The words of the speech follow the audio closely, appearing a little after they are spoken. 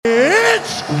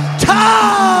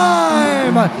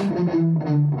much.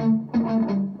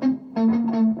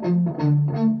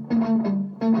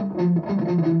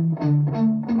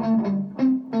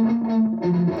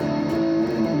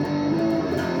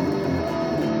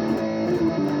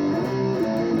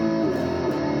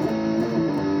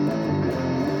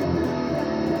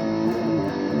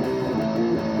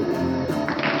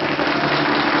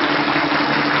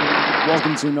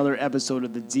 Welcome to another episode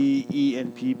of the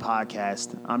D-E-N-P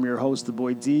podcast. I'm your host, the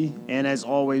boy D, and as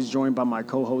always, joined by my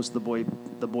co-host, the boy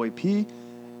P,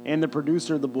 and the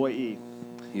producer, the boy E.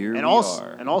 Here and we also,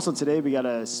 are. And also today we got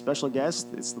a special guest.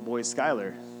 It's the boy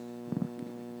Skyler.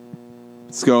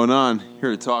 What's going on?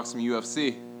 Here to talk some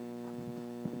UFC.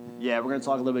 Yeah, we're gonna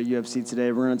talk a little bit UFC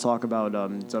today. We're gonna talk about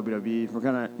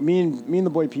WWE. Me and the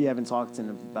boy P haven't talked in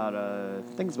about I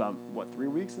think it's about 3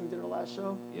 weeks since we did our last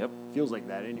show. Yep. Feels like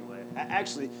that anyway.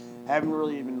 Actually, haven't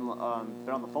really even been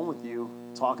on the phone with you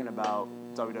talking about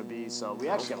WWE. So we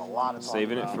actually have a lot of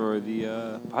Saving it for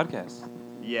the podcast.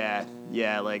 Yeah.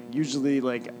 Like usually,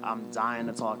 like I'm dying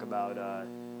to talk about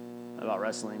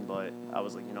wrestling, but I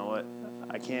was like, you know what?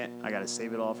 I can't. I gotta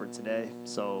save it all for today.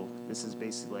 So this is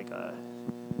basically like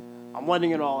I'm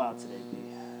letting it all out today, P.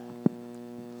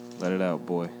 Let it out,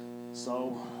 boy.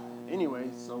 So, anyway,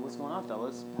 what's going on,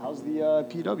 fellas? How's the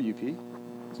PWP?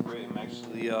 It's great. I'm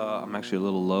actually a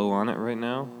little low on it right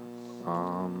now.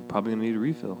 Probably gonna need a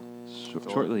refill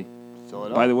shortly. Fill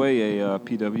it up. By the way, a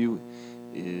PW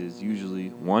is usually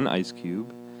 1 ice cube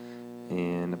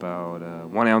and about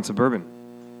 1 ounce of bourbon,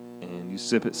 and you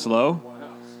sip it slow.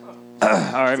 All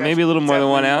right, maybe a little more than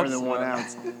 1 ounce. More than 1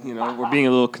 ounce. You know, we're being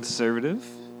a little conservative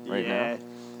right now.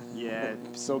 Yeah.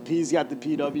 So P's got the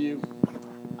PW.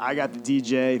 I got the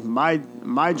DJ.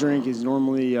 My drink is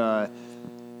normally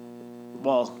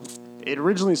it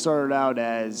originally started out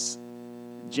as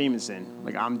Jameson.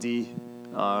 Like I'm D.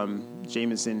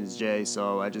 Jameson is J,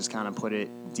 so I just kind of put it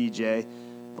DJ.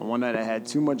 But one night I had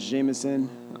too much Jameson,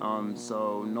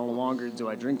 so no longer do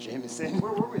I drink Jameson.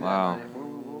 Where were we Wow. that night? What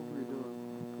were we doing?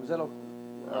 Was that our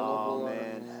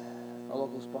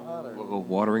local spot? Or? Local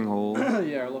watering hole.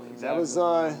 Yeah, our local. That was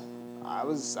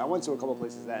I went to a couple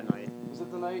places that night. Was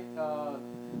it the night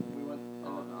we went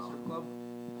in the strip club?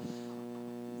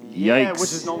 Yeah, Yikes.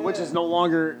 which is no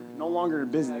longer in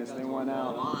business. Yeah, they got went torn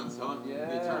out. Lawns, huh? Yeah.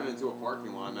 They turned it into a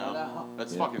parking lot now. I know.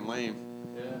 That's Yeah. fucking lame.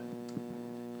 Yeah.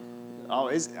 Oh,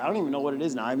 I don't even know what it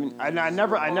is now. I mean, I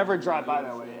never drive by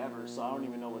that way ever, so I don't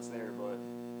even know what's there. But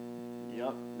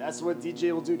yep, that's what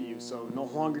DJ will do to you. So no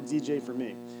longer DJ for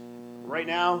me. Right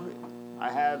now, I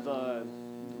have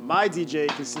my DJ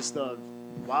consists of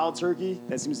Wild Turkey.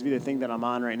 That seems to be the thing that I'm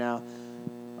on right now.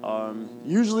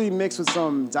 Usually mixed with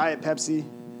some Diet Pepsi,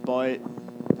 but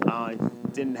I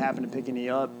didn't happen to pick any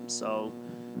up. So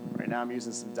right now I'm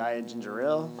using some Diet Ginger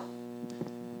Ale.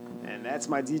 And that's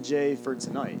my DJ for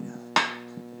tonight.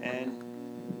 And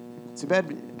too bad.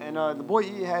 And the boy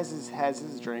E has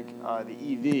his drink, the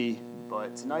EV,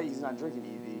 but tonight he's not drinking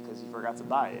EV because he forgot to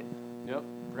buy it. Yep.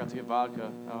 Forgot to get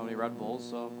vodka. I don't have any Red Bulls,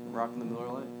 so I'm rocking the Miller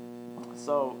Lite.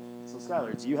 So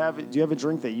Skylar, do you have a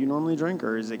drink that you normally drink,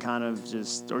 or is it kind of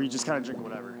or you just kind of drink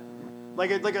whatever?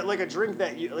 Like a drink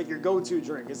that you like your go-to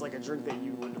drink is like a drink that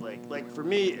you would like. Like for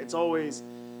me, it's always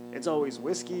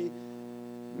whiskey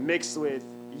mixed with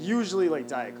usually like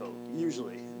Diet Coke,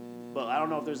 usually. But I don't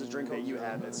know if there's a drink that you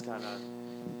have that's kind of.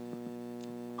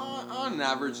 On an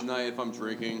average night, if I'm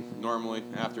drinking, normally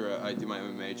after I do my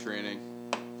MMA training,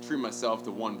 treat myself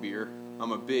to 1 beer.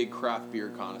 I'm a big craft beer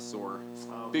connoisseur,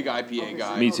 big IPA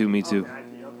guy. Me too. Okay,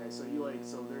 IPA. Okay, so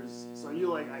you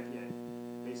like IPA.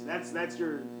 Basically, that's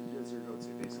your go-to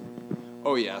basically.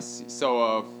 Oh yes.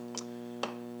 So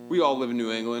we all live in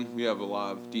New England. We have a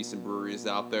lot of decent breweries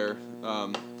out there.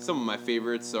 Some of my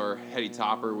favorites are Heady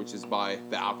Topper, which is by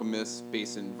The Alchemist,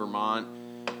 based in Vermont.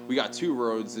 We got 2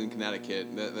 roads in Connecticut.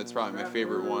 That's probably my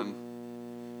favorite one.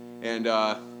 And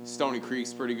Stony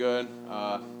Creek's pretty good.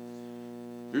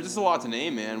 There's just a lot to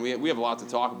name, man. We have a lot to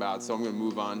talk about, so I'm going to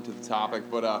move on to the topic.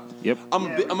 But Yep.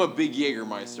 I'm a big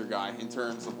Jägermeister guy in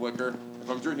terms of liquor. If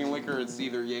I'm drinking liquor, it's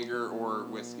either Jaeger or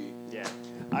whiskey. Yeah,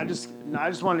 I just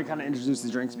wanted to kind of introduce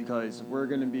the drinks because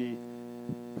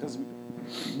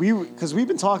we've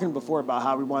been talking before about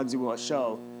how we wanted to do a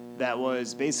show that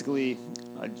was basically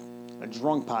a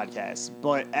drunk podcast.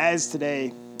 But as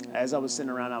I was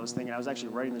sitting around, I was thinking I was actually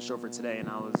writing the show for today, and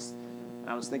I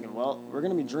was thinking, well, we're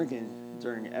gonna be drinking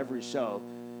during every show,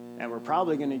 and we're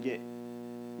probably gonna get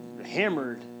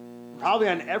hammered probably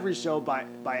on every show by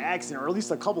accident, or at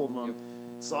least a couple of them. Yep.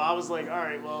 So I was like, all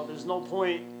right, well, there's no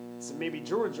point to maybe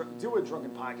do a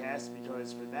drunken podcast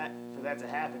because for that to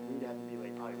happen, we'd have to be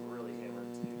like probably really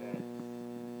hammered to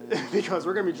do because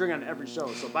we're gonna be drinking on every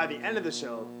show. So by the end of the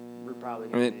show, we're probably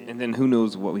gonna be. And then who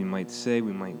knows what we might say?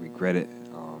 We might regret it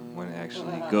when it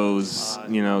actually goes. Gets I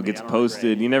don't posted.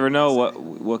 regret You never know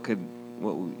what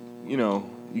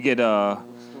you get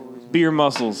beer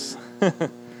muscles.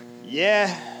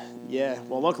 Yeah.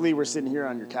 Well, luckily we're sitting here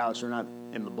on your couch. We're not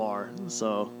in the bar,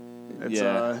 so it's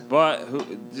but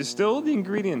there's still the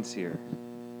ingredients here.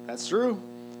 That's true.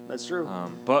 That's true.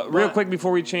 But real quick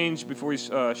before we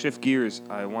shift gears,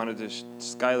 I wanted to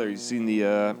Skylar. You seen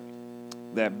the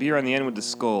that beer on the end with the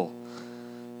skull?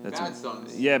 Bad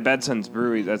Sons. Yeah, Bad Sons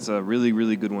Brewery. That's a really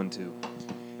really good one too.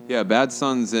 Yeah, Bad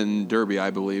Sons in Derby, I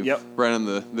believe. Yep. Right on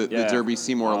the Derby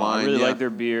Seymour line. I really yeah. like their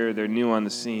beer. They're new on the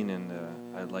scene, and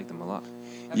I like them a lot.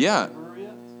 Yeah.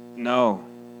 No,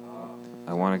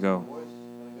 I want to go.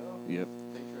 Yep.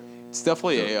 It's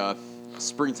definitely a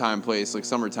springtime place, like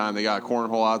summertime. They got a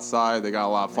cornhole outside. They got a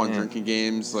lot of fun drinking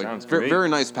games. Like Sounds great. very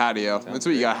nice patio. That's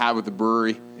what you got to have with the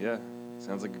brewery. Yeah,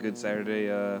 sounds like a good Saturday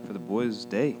for the boys'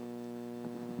 day.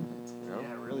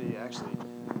 Yeah, really, actually.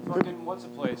 Fucking, what's the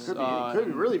place?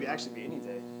 Could really be actually be any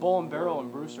day. Bull and Barrel in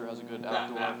Brewster has a good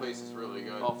outdoor. That place is really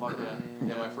good. Oh, fuck yeah.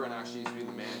 Yeah, my friend actually used to be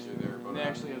the manager there, but They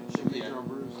actually have their own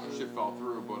brews. shit fell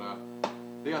through. But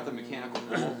they got the mechanical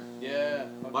bull. Yeah.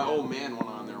 My old man went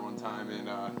on there one time, and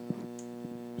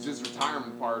it was his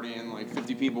retirement party, and like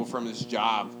 50 people from his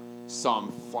job saw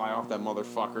him fly off that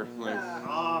motherfucker. Like,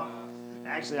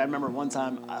 Actually, I remember one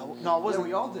time. It Yeah, wasn't.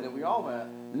 we all did it. We all went.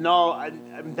 No, I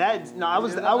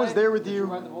was there with Did you you.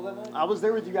 ride the bull that night? I was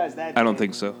there with you guys that day. I don't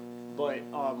think so. But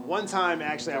one time,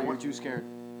 actually, I You were went. too scared.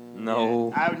 No.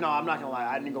 No, I'm not gonna lie.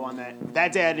 I didn't go on that.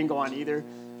 That day, I didn't go on either.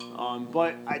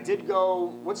 But I did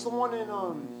go. What's the one in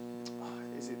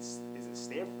Is it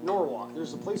Stanford? Norwalk.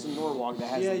 There's a place in Norwalk that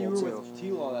has Yeah, the you bull were too. with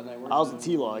T-Law that night, weren't I was you? with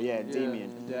T-Law. Yeah, Damien.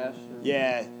 and Dash.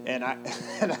 Yeah, and I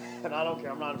and I don't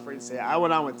care. I'm not afraid to say it. I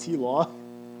went on with T-Law,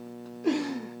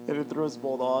 and it threw us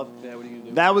both off. Yeah, what are you gonna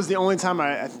do? That was the only time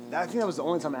I think that was the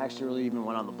only time I actually really even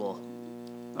went on the bull.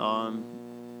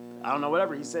 I don't know,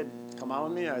 whatever. He said, come on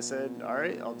with me. I said, all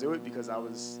right, I'll do it because I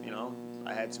was,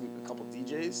 I had a couple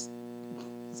DJs.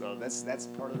 So that's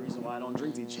part of the reason why I don't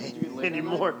drink DJ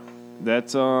anymore.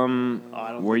 That's I don't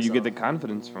where think you so. get the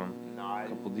confidence from. No, A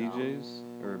couple DJs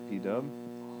or a P-dub.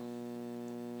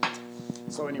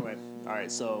 So anyway, all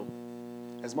right. So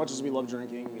as much as we love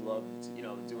drinking, we love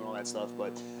doing all that stuff.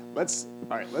 But let's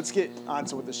get on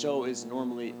to what the show is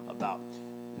normally about.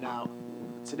 Now,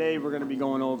 today we're going to be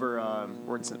going over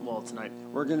tonight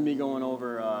we're going to be going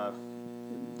over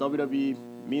WWE.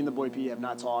 Me and the boy P have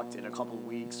not talked in a couple of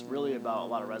weeks, really, about a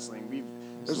lot of wrestling.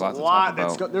 There's a lot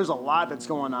that's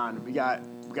going on. We got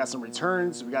some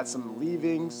returns. We got some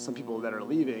leaving. Some people that are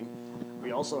leaving.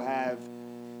 We also have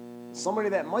somebody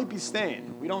that might be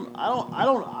staying. I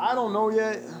don't know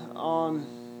yet.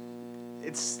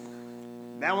 It's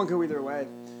that one could go either way.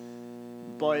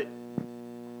 But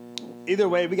either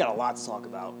way, we got a lot to talk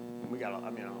about. We got a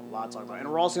lot to talk about, and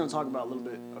we're also going to talk about a little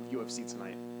bit of UFC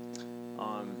tonight.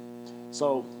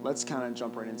 So let's kind of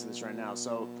jump right into this right now.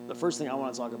 So the first thing I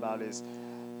want to talk about is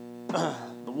the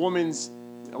women's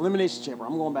Elimination Chamber.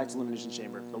 I'm going back to Elimination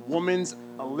Chamber. The women's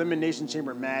Elimination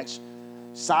Chamber match.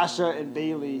 Sasha and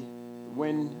Bayley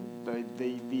win the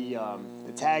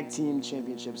tag team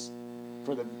championships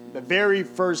for the very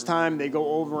first time. They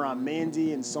go over on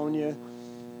Mandy and Sonya.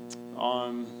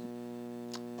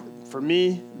 For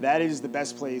me, that is the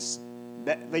best place.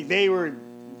 That they were.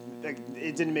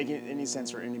 It didn't make any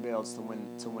sense for anybody else to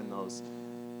win those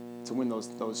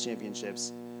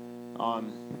championships.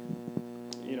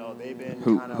 They've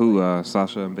been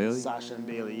Sasha and Bayley? Sasha and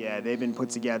Bayley, yeah, they've been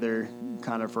put together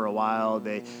kind of for a while.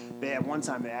 They at one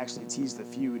time they actually teased the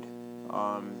feud,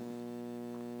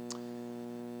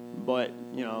 but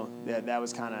that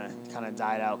was kind of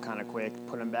died out kind of quick.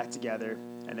 Put them back together,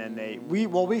 and then we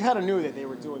kind of knew that they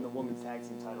were doing the women's tag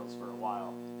team titles for a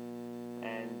while,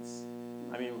 and.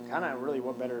 I mean, kind of really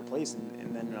what better place than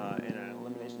in an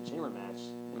Elimination Chamber match.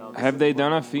 Have they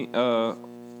done a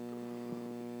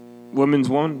women's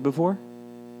one before?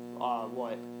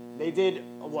 What? They did,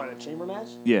 a chamber match?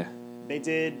 Yeah. They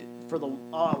did for the,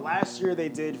 last year they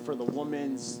did for the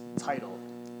women's title.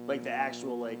 Like the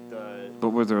actual, But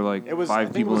were there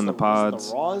five people in the pods? Was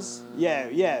it the Raws?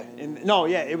 Yeah.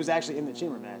 It was actually in the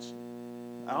chamber match.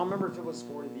 I don't remember if it was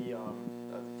for the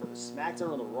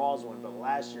SmackDown or the Raws one, but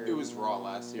last year it was Raw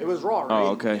last year. It was Raw, right? Oh,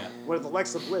 okay. Yeah. With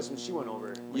Alexa Bliss when she went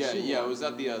over. It was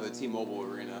at the T-Mobile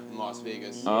Arena in Las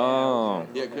Vegas. Oh.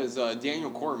 Yeah, because Daniel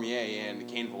Cormier and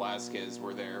Cain Velasquez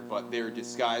were there, but they were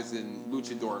disguised in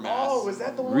luchador masks. Oh, was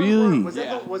that the one? Really? Was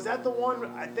that the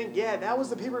one? I think that was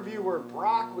the pay-per-view where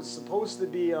Brock was supposed to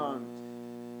be.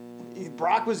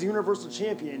 Brock was the Universal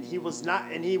Champion. He was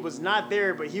not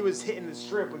there, but he was hitting the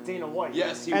strip with Dana White.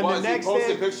 Yes, he and was. The next He posted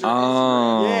day, a picture Oh.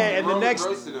 on Instagram. yeah, and the Roman next,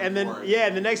 roasted him and then for it. yeah,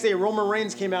 and the next day Roman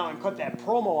Reigns came out and cut that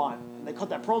promo on. And they cut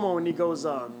that promo, and he goes,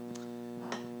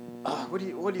 what do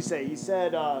you say? He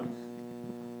said, oh,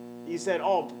 he's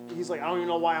like, I don't even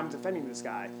know why I'm defending this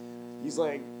guy. He's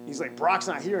like, Brock's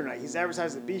not here tonight. He's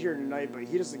advertised to be here tonight, but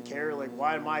he doesn't care. Like,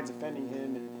 why am I defending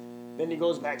him? And then he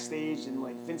goes backstage, and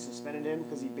like Vince suspended him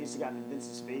because he basically got in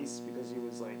Vince's face because he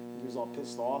was all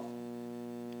pissed off.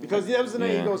 Because that was the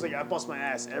night he goes like, I bust my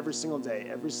ass every single day,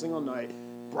 every single night.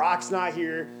 Brock's not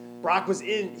here. Brock was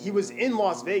in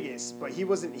Las Vegas, but he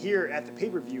wasn't here at the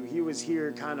pay-per-view. He was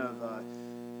here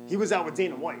he was out with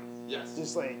Dana White. Yes.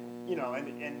 Just like,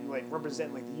 and like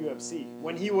representing like the UFC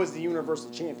when he was the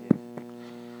Universal Champion.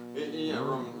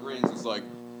 Roman Reigns was like,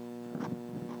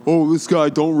 oh, this guy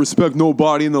don't respect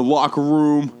nobody in the locker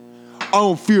room. I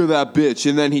don't fear that bitch.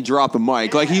 And then he dropped the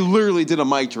mic. Yeah. Like, he literally did a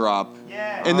mic drop.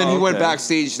 Yeah. And then he went okay.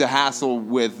 backstage to hassle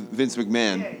with Vince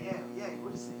McMahon. Yeah.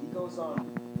 What is it? He goes,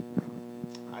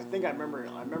 I think I remember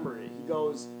it. He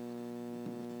goes,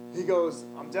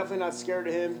 I'm definitely not scared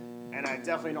of him, and I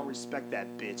definitely don't respect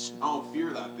that bitch. I don't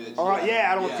fear that bitch. All right,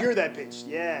 I don't fear that bitch.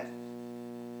 Yeah.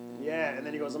 Yeah, and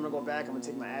then he goes, I'm gonna go back. I'm gonna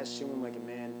take my ass chewing like a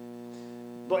man.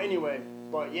 But anyway,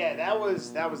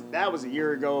 that was a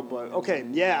year ago. But okay,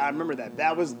 yeah, I remember that.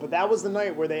 That was the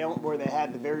night where they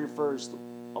had the very first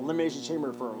elimination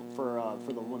chamber for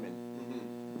the women.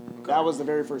 Mm-hmm. Okay. That was the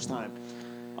very first time.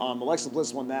 Alexa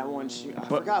Bliss won that one. I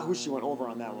forgot who she went over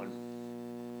on that one.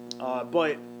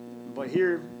 But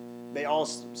here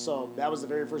so that was the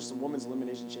very first women's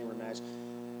elimination chamber match.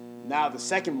 Now the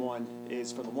second one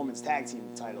is for the women's tag team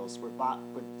titles with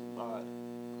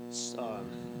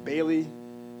Bayley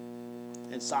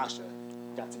and Sasha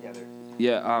got together.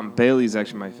 Yeah, Bailey's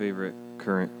actually my favorite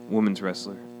current women's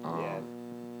wrestler. Yeah.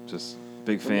 Just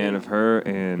big fan of her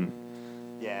and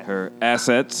Yeah. her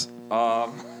assets.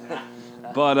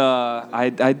 But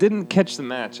I didn't catch the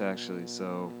match actually,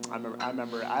 so I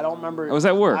remember. I don't remember. I was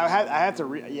at work. I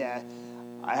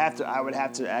would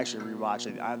have to actually rewatch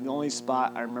it. The only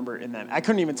spot I remember in that, I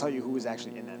couldn't even tell you who was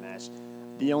actually in that match.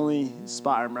 The only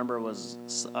spot I remember was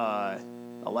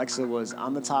Alexa was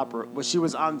on the top, she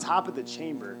was on top of the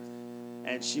chamber,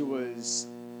 and she was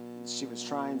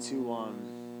trying to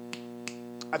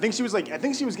I think she was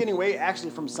getting away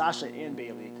actually from Sasha and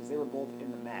Bayley because they were both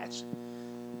in the match.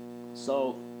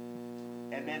 So,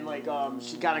 and then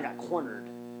she kind of got cornered,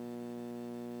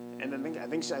 and then I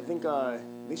think she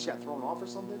got thrown off or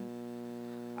something.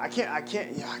 I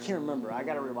can't remember. I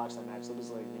gotta rewatch that match. It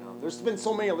was there's been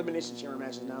so many elimination chamber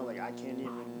matches now. Like I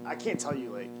can't tell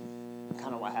you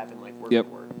kind of what happened word Yep.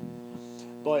 for word.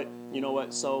 But you know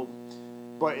what? So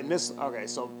in this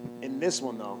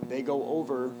one though, they go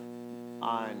over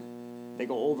on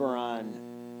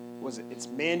it's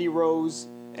Mandy Rose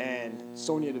and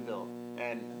Sonya Deville.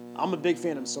 And I'm a big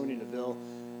fan of Sonya Deville.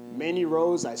 Mandy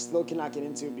Rose, I still cannot get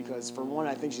into because, for one,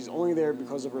 I think she's only there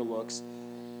because of her looks.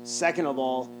 Second of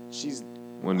all,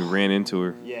 when we ran into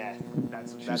her, yeah,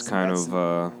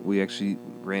 we actually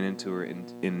ran into her in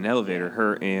an elevator,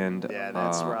 her and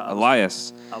that's where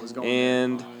Elias. I was going.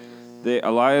 And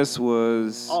Elias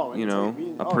was,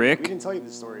 a prick. We didn't tell you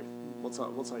this story. We'll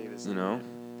tell you this.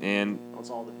 And I'll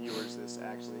tell all the viewers this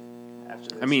actually after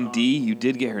this. I mean, D, you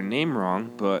did get her name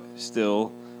wrong, but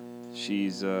still,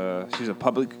 she's a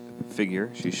public figure.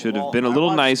 She should have been a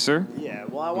little nicer. Yeah,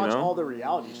 well, I watch all the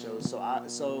reality shows,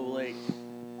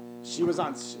 she was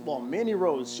on. Well, Mandy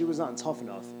Rose, she was on Tough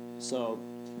Enough, so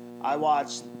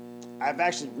I've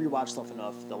actually rewatched Tough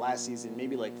Enough the last season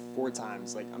maybe 4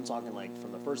 times. I'm talking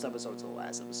from the first episode to the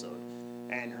last episode,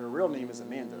 and her real name is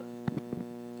Amanda.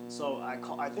 So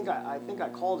I think I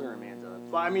called her Amanda.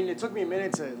 But I mean, it took me a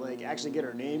minute to actually get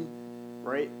her name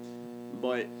right.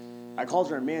 But I called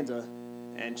her Amanda,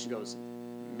 and she goes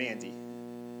Mandy.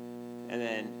 And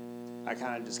then I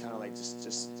kind of just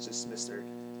dismissed her.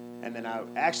 And then I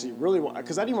actually really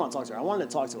because I didn't want to talk to her. I wanted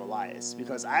to talk to Elias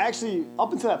because I actually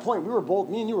up until that point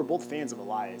me and you were both fans of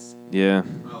Elias. Yeah.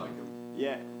 I like him.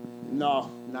 Yeah.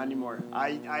 No, not anymore.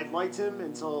 I liked him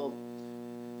until.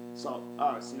 So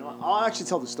you know what? I'll actually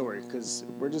tell the story because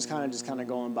we're just kind of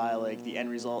going by the end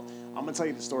result. I'm gonna tell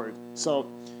you the story. So,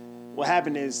 what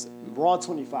happened is Raw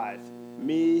 25.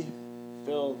 Me,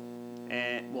 Phil,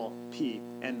 and P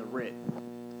and the Rit,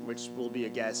 which will be a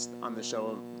guest on the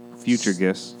show. Future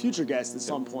guest at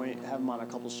some point. Have him on a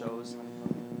couple shows.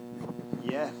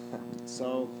 Yeah.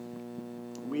 So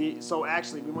we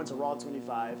went to Raw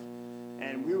 25,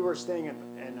 and we were staying at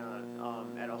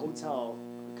a hotel.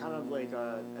 Kind of I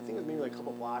think it was maybe a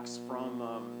couple blocks from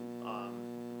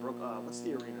what's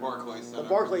the arena? Barclays Center. The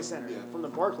Barclays Center. Yeah. From the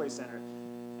Barclays Center,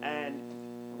 and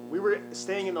we were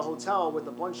staying in the hotel with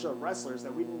a bunch of wrestlers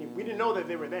that we didn't know that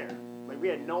they were there. Like we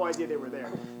had no idea they were there.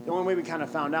 The only way we kind of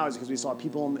found out is because we saw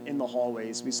people in the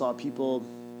hallways. We saw people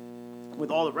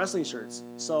with all the wrestling shirts.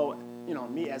 So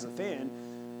me as a fan,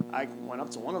 I went up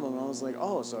to one of them and I was like,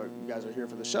 "Oh, so you guys are here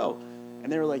for the show?"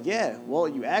 And they were like, "Yeah. Well,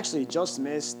 you actually just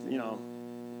missed,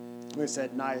 they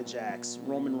said Nia Jax,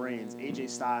 Roman Reigns, AJ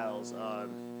Styles.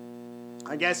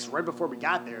 I guess right before we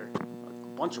got there,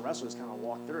 a bunch of wrestlers kind of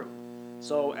walked through.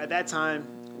 So at that time,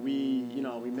 we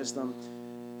missed them.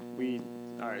 We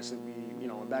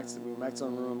went back to the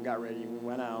room, got ready, we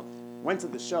went out, went to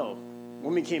the show.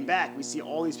 When we came back, we see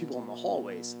all these people in the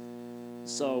hallways.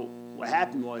 So what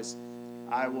happened was,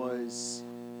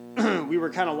 we were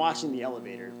kind of watching the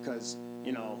elevator because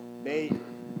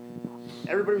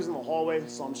everybody was in the hallway,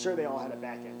 so I'm sure they all had a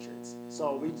back entrance.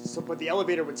 But the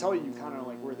elevator would tell you kind of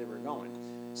like where they were going.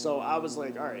 So I was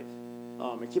like, all right,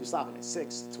 it kept stopping at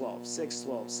 6, 12, 6,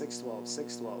 12, 6, 12,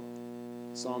 6, 12.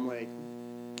 So I'm like,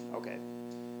 okay.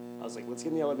 I was like, let's get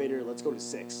in the elevator, let's go to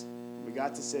 6. We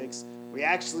got to 6. We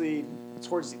actually,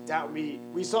 towards the down,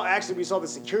 we saw the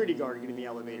security guard get in the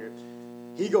elevator.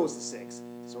 He goes to 6.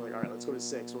 So we're like, all right, let's go to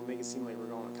 6. We'll make it seem like we're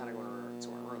going to our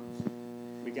room.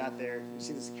 We got there. We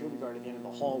see the security guard at the end of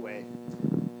the hallway.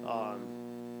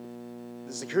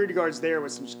 The security guard's there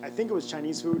with I think it was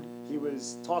Chinese food. He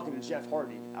was talking to Jeff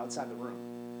Hardy outside the room.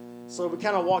 So we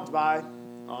kind of walked by.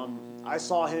 I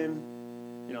saw him.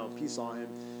 P saw him.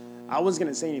 I wasn't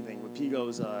going to say anything, but P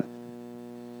goes,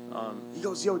 he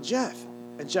goes, "Yo, Jeff."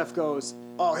 And Jeff goes,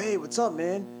 "Oh, hey, what's up,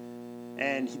 man?"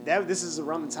 And this is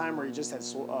around the time where he just had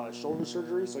shoulder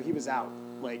surgery, so he was out.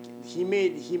 Like he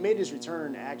made his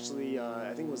return actually.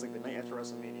 I think it was like the night after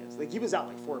WrestleMania. Like he was out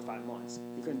like 4 or 5 months.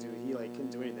 He couldn't do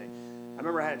anything. I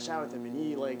remember I had a chat with him, and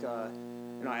he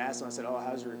I asked him. I said, "Oh,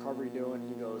 how's your recovery doing?"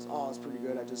 He goes, "Oh, it's pretty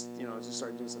good. I just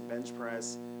started doing some bench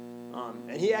press."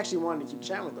 And he actually wanted to keep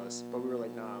chatting with us, but we were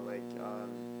like, "Nah,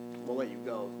 we'll let you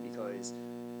go because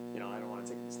I don't want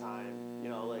to take this time. He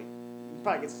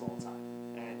probably gets us all the time,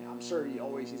 and I'm sure he's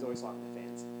always talking to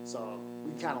fans, so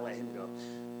we kind of let him go."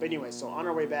 But anyway, so on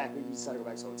our way back, we decided to go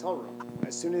back to the hotel room.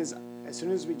 As soon as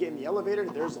we get in the elevator,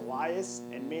 there's Elias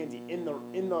and Mandy in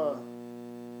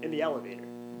the elevator.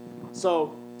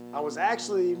 So I was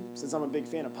actually, since I'm a big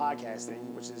fan of podcasting,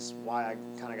 which is why I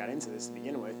kind of got into this to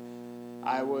begin with,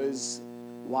 I was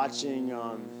watching.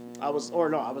 I was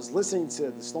listening to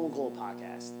the Stone Cold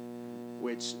podcast,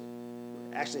 which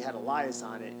actually had Elias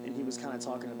on it, and he was kind of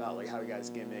talking about like how he got his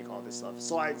gimmick, all this stuff.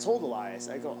 So I told Elias,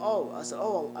 I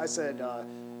said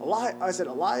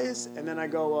Elias, and then I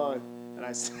go, and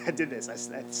I did this. I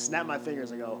snapped my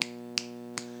fingers. I go,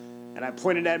 and I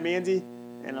pointed at Mandy,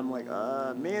 and I'm like,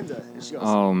 Amanda, and she goes,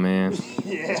 "Oh man,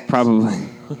 yeah, it's probably."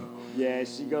 Yeah,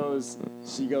 she goes.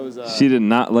 She did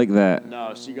not like that.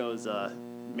 No, she goes,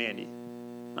 Mandy.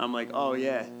 I'm like, oh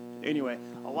yeah. Anyway,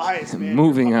 Elias, man.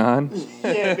 Moving on.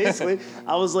 Yeah, basically,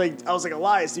 I was like,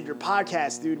 Elias, dude, your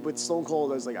podcast, dude, with Stone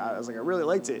Cold. I was like, I really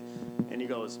liked it, and he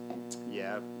goes,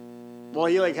 yeah. Well,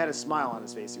 he had a smile on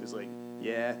his face. He was like,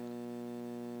 yeah,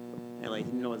 and he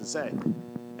didn't know what to say.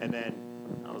 And then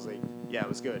I was like, yeah, it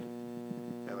was good.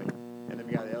 And then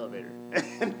we got in the elevator,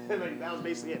 and that was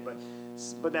basically it.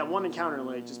 But that one encounter,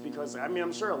 just because,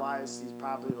 I'm sure Elias, he's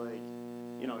probably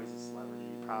he's a celebrity.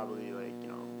 Probably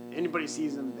anybody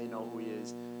sees him, they know who he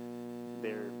is.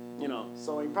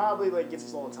 So he probably gets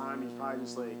us all the time. He's probably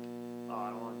just oh, I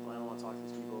don't want to talk to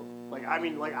these people.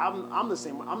 I'm the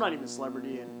same. I'm not even a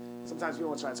celebrity, and sometimes people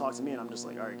want to try to talk to me, and I'm just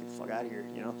like, all right, get the fuck out of here,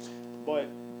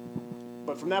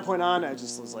 But from that point on, I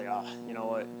just was like, you know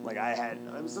what?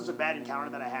 It was such a bad encounter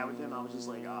that I had with him. I was just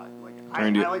from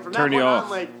that point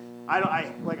on, I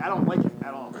don't like it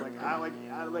at all.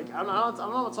 I'm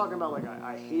not talking about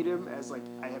I hate him as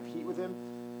I have heat with him.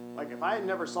 If I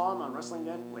never saw him on Wrestling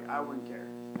Den, I wouldn't care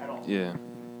at all. Yeah.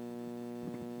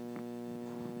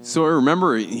 So I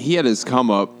remember he had his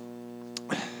come up.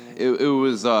 It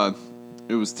was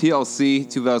TLC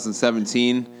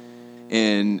 2017,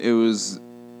 and it was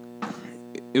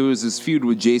his feud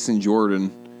with Jason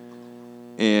Jordan.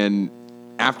 And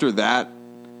after that,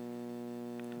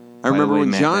 I remember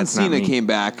when John Cena came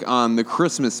back on the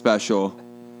Christmas special,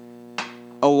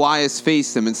 Elias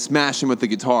faced him and smashed him with the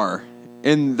guitar.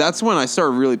 And that's when I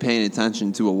started really paying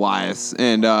attention to Elias.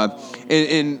 And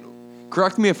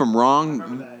correct me if I'm wrong,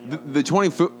 the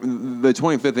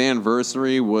 25th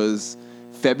anniversary was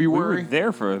February. We were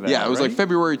there for that. Yeah, it was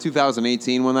February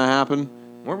 2018 when that happened.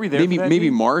 Weren't we there?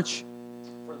 Maybe March.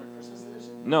 For the Christmas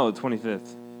edition? No,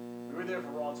 25th. We were there for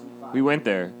Raw 25. We went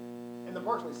there. In the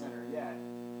Barclays Center, yeah.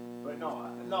 But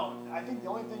no. I think the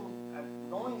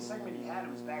only segment he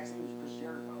had was backstage was Chris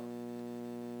Jericho.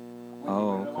 When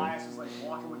Okay. Elias was like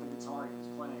walking with the guitar he was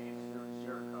playing, and there was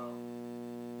Jericho.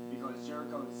 Because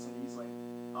Jericho said he's like,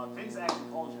 Vince actually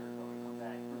called Jericho to come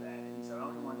back for that, and he said, I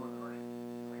don't even want to go to the ring.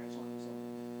 Like I told him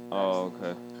something. Oh,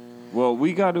 okay. Well,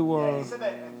 we got to. Yeah, he said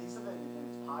that. He said that in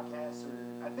his podcast, or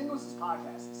I think it was his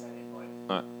podcast. He said it,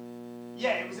 but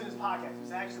yeah, it was in his podcast. It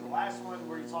was actually the last one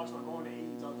where he talks about going to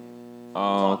AEW.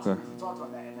 Okay. He talked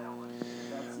about that in that one.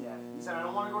 Yeah. He said, I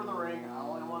don't want to go to the ring.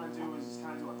 All I want to do is just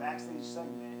kind of do a backstage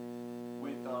segment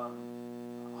with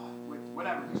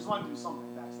whatever. He just want to do something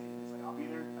backstage. He's like, I'll be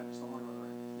there. I just don't want to go to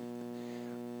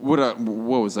the ring.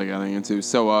 What was I getting into?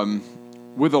 So,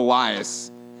 with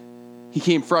Elias, he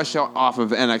came fresh off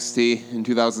of NXT in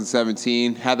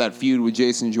 2017, had that feud with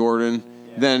Jason Jordan,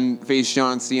 then faced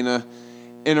John Cena.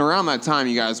 And around that time,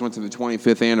 you guys went to the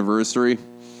 25th anniversary.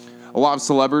 A lot of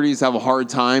celebrities have a hard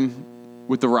time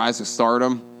with the rise of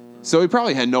stardom. So he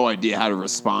probably had no idea how to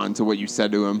respond to what you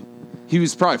said to him. He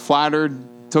was probably flattered,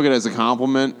 took it as a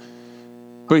compliment.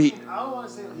 But he... I don't want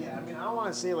to say, I don't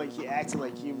want to say like he acted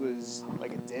like he was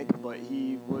like a dick, but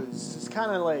he was just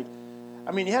kind of like,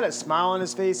 he had a smile on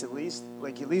his face at least.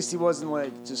 Like, at least he wasn't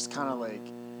like, just kind of like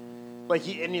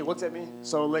he looked at me.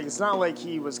 So like, it's not like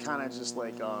he was kind of just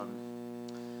like,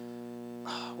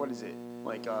 what is it?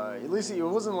 Like, at least it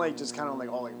wasn't like just kind of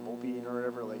like all like mopey or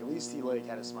whatever. Like, at least he like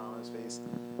had a smile on his face.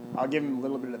 I'll give him a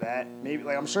little bit of that. Maybe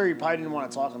like I'm sure he probably didn't want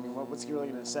to talk. What's he really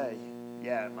gonna say?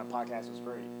 Yeah, my podcast was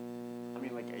great.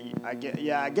 I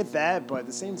get that, but at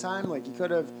the same time, like he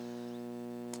could have.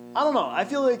 I don't know. I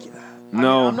feel like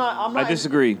No, I'm not I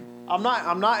disagree. I'm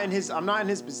not in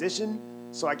his position,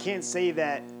 so I can't say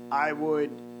that I would.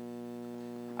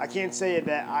 I can't say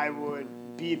that I would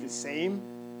be the same,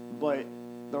 but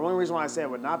the only reason why I say I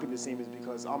would not be the same is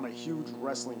because I'm a huge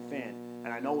wrestling fan,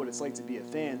 and I know what it's like to be a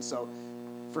fan. So,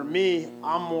 for me,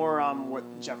 I'm more what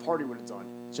Jeff Hardy would have done.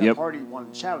 Jeff Hardy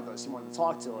wanted to chat with us. He wanted to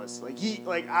talk to us.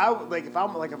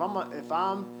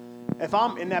 If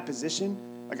I'm in that position,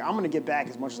 like I'm gonna get back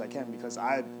as much as I can because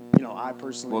I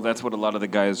personally. Well, that's what a lot of the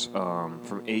guys from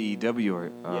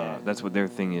AEW are. That's what their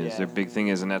thing is. Yeah. Their big thing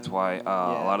is, and that's why a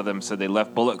lot of them said they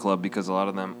left Bullet Club because a lot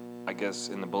of them, I guess,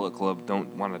 in the Bullet Club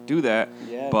don't want to do that.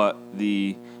 Yeah. But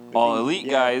the All Elite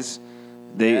guys,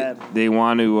 they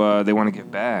want to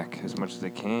give back as much as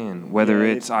they can, whether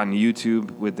it's on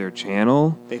YouTube with their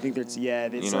channel. They think it's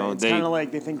kind of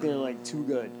like they think they're like too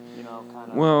good,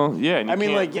 kind of. Well, yeah. And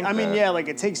like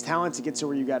it takes talent to get to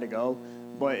where you got to go,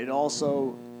 but it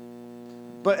also.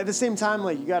 But at the same time,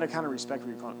 like you got to kind of respect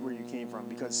where you came from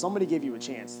because somebody gave you a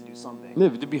chance to do something.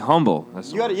 To be humble.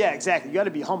 Exactly. You got to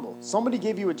be humble. Somebody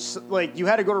gave you you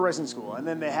had to go to wrestling school, and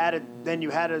then you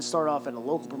had to start off at a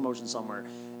local promotion somewhere,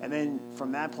 and then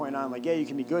from that point on, you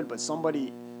can be good, but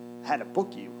somebody had to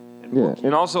book you.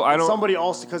 And also Somebody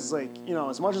also because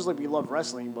as much as we love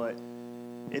wrestling, but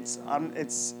it's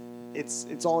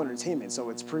all entertainment, so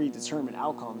it's predetermined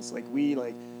outcomes.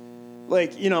 You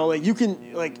can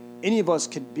any of us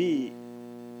could be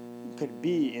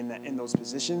in those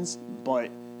positions, but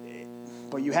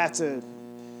you have to.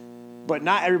 But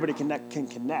not everybody can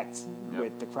connect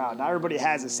with the crowd. Not everybody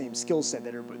has the same skill set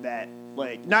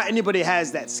not anybody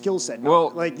has that skill set.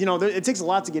 It takes a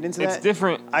lot to get into that. It's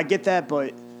different. I get that,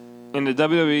 but in the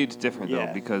WWE, it's different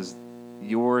though because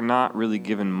you're not really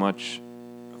given much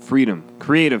freedom,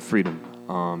 creative freedom.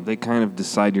 They kind of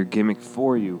decide your gimmick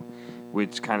for you,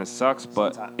 which kind of sucks.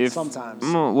 But sometimes,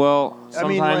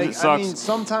 sometimes it sucks.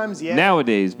 Sometimes, yeah.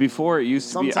 Nowadays, before it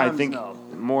used to be, I think no.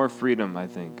 more freedom. I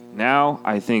think now,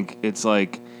 I think it's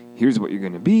like, here's what you're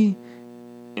gonna be,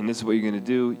 and this is what you're gonna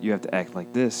do. You have to act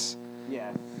like this.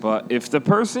 Yeah. But if the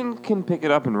person can pick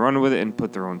it up and run with it and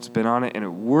put their own spin on it, and it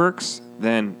works,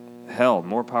 then hell,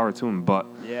 more power to them. But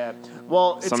yeah.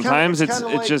 Well, sometimes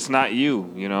it's just not you,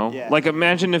 Yeah. Like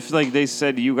imagine if they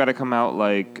said you got to come out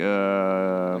like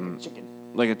a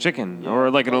chicken or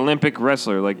like an Olympic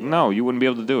wrestler. No, you wouldn't be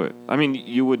able to do it. I mean,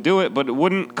 you would do it, but it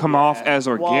wouldn't come off as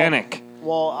organic.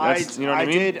 Well, I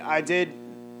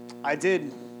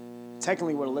did.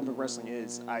 Technically, what Olympic wrestling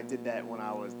is, I did that when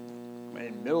I was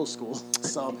in middle school.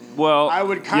 So I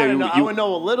would I would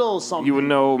know a little something. You would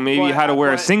know maybe how to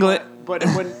wear a singlet, but it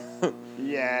wouldn't.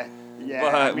 Yeah.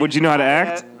 But would you know how to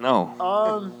act?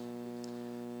 No.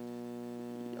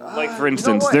 Like for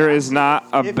instance, there is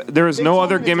no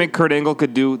other gimmick Kurt Angle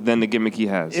could do than the gimmick he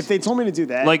has. If they told me to do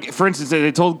that, like for instance,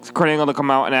 they told Kurt Angle to come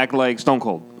out and act like Stone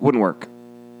Cold, wouldn't work.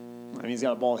 I mean, he's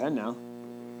got a bald head now.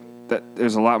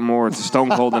 There's a lot more to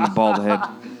Stone Cold than a bald head.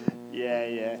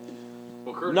 Yeah.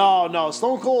 Well, no,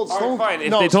 Stone Cold. Fine.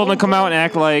 If they told him to come out and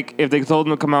act like Rey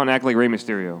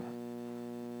Mysterio.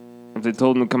 If they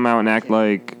told him to come out and act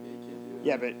like,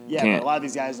 but Can't. a lot of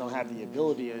these guys don't have the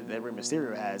ability that Rey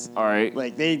Mysterio has. all right,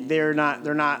 Like they're not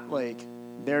like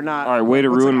they're not. all right, way to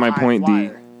what's ruin like a my high point, D.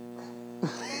 flyer.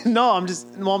 No, I'm just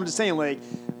saying like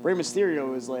Rey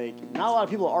Mysterio is like not a lot of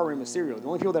people are Rey Mysterio. The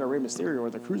only people that are Rey Mysterio are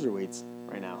the cruiserweights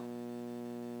right now.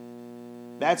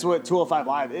 That's what 205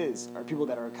 Live is. Are people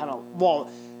that are kind of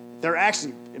they're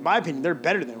actually, in my opinion, they're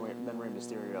better than Rey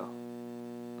Mysterio.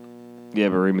 Yeah,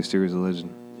 but Rey Mysterio's a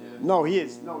legend. No, he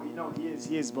is.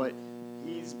 He is. But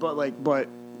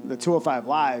the 205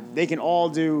 Live, they can all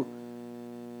do.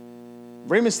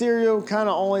 Rey Mysterio kind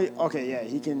of only. Okay, yeah,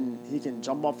 he can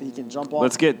jump off. He can jump off.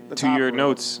 Let's get the to top your rope.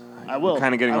 notes. I will.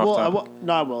 Kind of getting I off will, topic.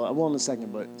 I will in a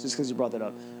second. But just because you brought that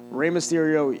up, Rey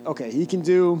Mysterio. Okay, he can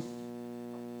do.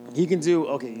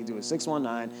 Okay, he can do a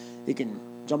 619. He can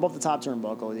jump off the top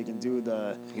turnbuckle. He can do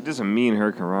the. He does a mean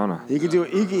Hurricane Rana. He can do.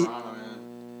 He can.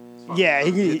 Yeah,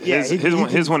 he can. Yeah,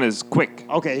 His one is quick.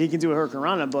 Okay, he can do a Hurricane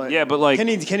Rana, but Yeah, but like can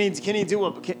he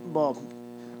do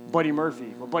Buddy Murphy?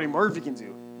 What Buddy Murphy can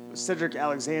do? Cedric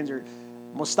Alexander,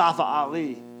 Mustafa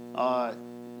Ali.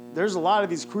 There's a lot of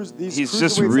these He's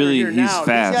just cruiserweights that are really- here he's now.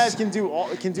 fast. These guys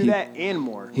can do that and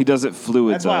more. he does it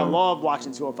fluid. That's why I though. love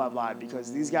watching 205 Live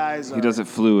because these guys. He does it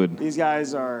fluid. These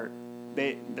guys are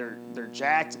they're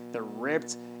jacked, they're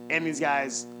ripped, and these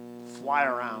guys fly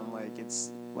around like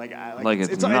it's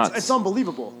it's nuts. It's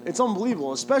unbelievable. It's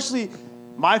unbelievable. Especially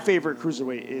my favorite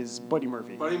cruiserweight is Buddy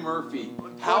Murphy. Buddy Murphy.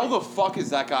 How the fuck is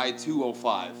that guy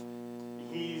 205?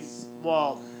 He's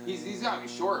He's got to be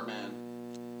short, man.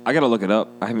 I gotta look it up.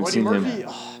 I haven't Buddy seen Murphy. him.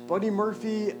 Buddy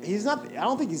Murphy. He's not. I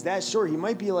don't think he's that short. He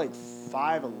might be like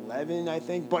 5'11", I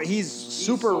think, but he's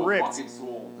super so ripped. Fucking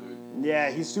swole, dude. Yeah,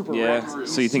 he's super Yeah, ripped.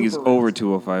 so you think he's super over ripped.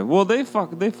 205? Well, they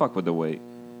fuck with the weight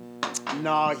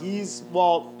No, he's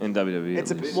in WWE.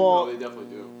 It's at a- least. Well- they definitely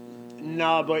do.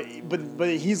 No, but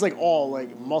he's like all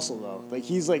like muscle though. Like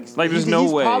he's like Like, there's he's, no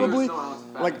he's way. Probably There's no ounce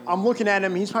of fat. like I'm looking at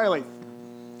him. He's probably like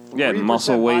Yeah, 3%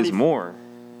 muscle weighs body- more.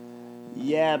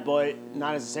 Yeah, but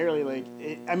not necessarily. Like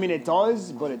I mean, it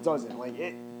does, but it doesn't. Like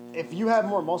if you have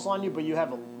more muscle on you, but you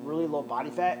have a really low body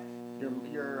fat, you're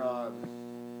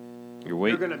Your weight.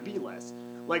 you're gonna be less.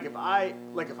 Like if I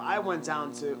went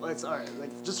down to let's all right,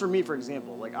 like just for me for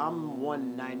example, like I'm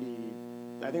 190.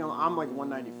 I think I'm like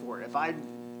 194. If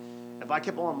I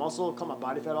kept all my muscle, cut my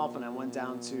body fat off, and I went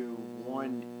down to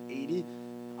 180,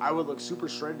 I would look super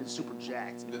shredded and super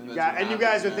jacked. That's You guys, what and you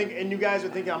guys would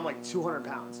happens, think, I'm like 200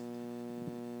 pounds.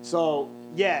 So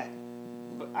yeah,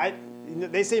 but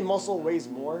they say muscle weighs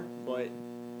more, but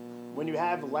when you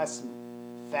have less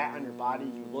fat on your body,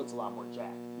 you look a lot more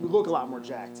jacked. You look a lot more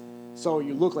jacked, so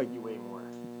you look like you weigh more.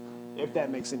 If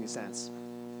that makes any sense.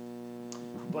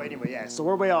 But anyway, yeah. So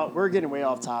we're getting way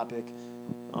off topic.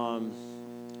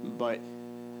 But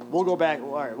we'll go back.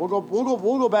 All right, we'll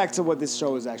go back to what this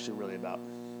show is actually really about.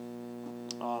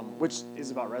 Which is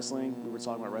about wrestling. We were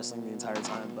talking about wrestling the entire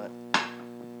time, but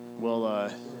we'll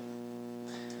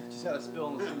Just had a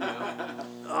spill in the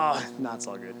studio. nah, it's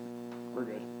all good. We're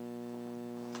good.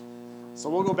 So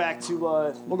we'll go back to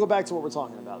what we're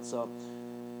talking about. So,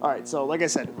 all right. So like I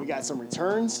said, we got some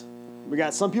returns, we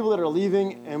got some people that are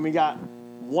leaving, and we got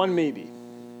one maybe.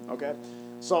 Okay.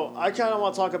 So I kind of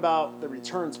want to talk about the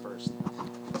returns first.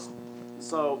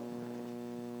 So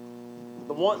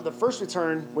the first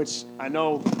return, which I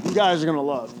know you guys are gonna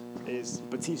love, is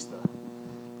Batista.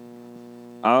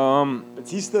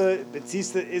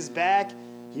 Batista is back.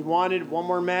 He wanted one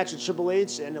more match with Triple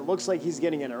H, and it looks like he's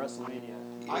getting it at WrestleMania.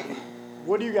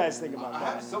 What do you guys think about I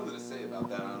that? have something to say about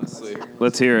that, honestly.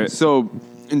 Let's hear it. So,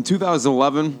 in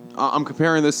 2011, I'm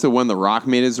comparing this to when The Rock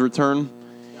made his return.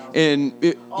 And,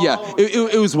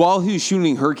 it was while he was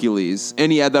shooting Hercules,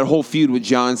 and he had that whole feud with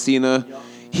John Cena.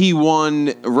 He won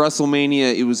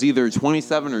WrestleMania, it was either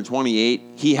 27 or 28.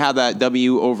 He had that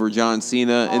W over John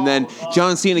Cena, and then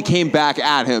John Cena came back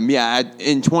at him,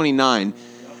 in 29.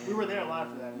 We were there live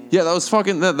for that meeting. Yeah, that was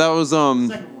fucking, that was, Second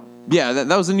one. yeah,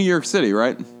 that was in New York City,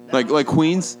 right? Like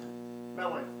Queens?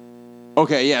 Medway.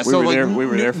 Okay, yeah. We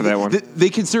were there for that one. They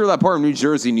consider that part of New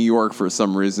Jersey, New York for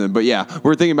some reason. But yeah,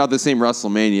 we're thinking about the same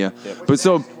WrestleMania. But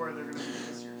so Where they're gonna be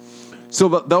this year.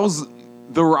 that was,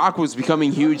 The Rock was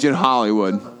becoming huge in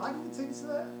Hollywood. If I can get tickets to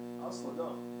that, I'll still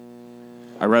go.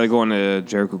 I'd rather go on a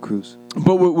Jericho cruise.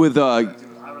 But with Dude, I'd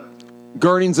rather.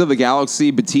 Guardians of the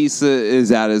Galaxy, Batista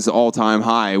is at his all-time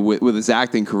high with his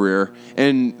acting career.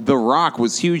 And The Rock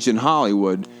was huge in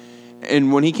Hollywood.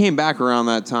 And when he came back around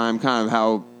that time, kind of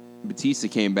how Batista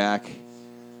came back,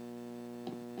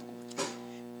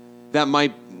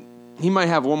 he might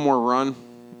have one more run,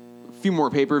 a few more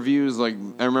pay-per-views. Like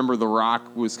I remember The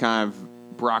Rock was kind of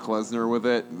Brock Lesnar with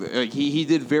it. Like he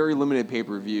did very limited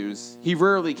pay-per-views. He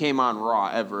rarely came on Raw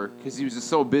ever because he was just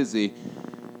so busy.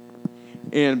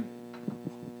 And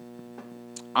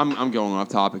I'm going off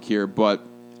topic here, but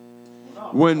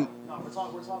when we're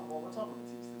talking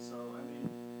Batista. So I mean,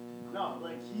 no,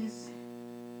 like he's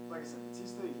like I said,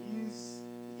 Batista.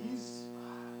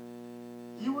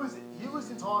 He was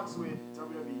in talks with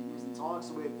WWE. He was in talks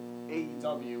with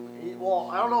AEW. Well,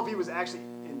 I don't know if he was actually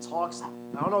in talks. I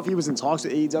don't know if he was in talks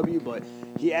with AEW,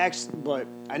 but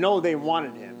I know they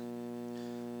wanted him.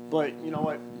 But you know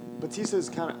what? Batista's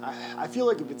kind of. I feel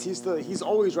like Batista. He's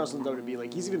always wrestled in WWE.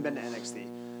 Like he's even been to NXT.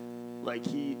 Like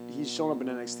he's shown up in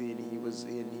NXT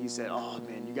and he said, "Oh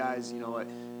man, you guys, you know what?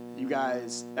 You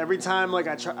guys, every time like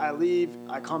I leave,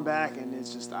 I come back and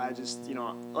it's just you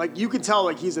know, like you can tell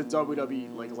like he's a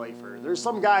WWE like lifer. There's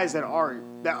some guys that are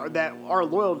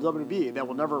loyal to WWE that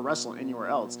will never wrestle anywhere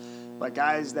else. Like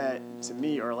guys that to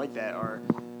me are like that are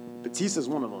Batista's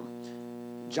one of them.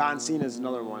 John Cena is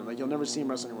another one. Like you'll never see him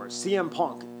wrestle anywhere. CM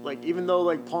Punk, like even though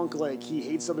like Punk like he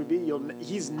hates WWE,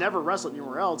 he's never wrestled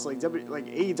anywhere else. Like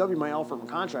AEW might offer him a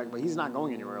contract, but he's not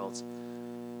going anywhere else.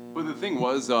 But the thing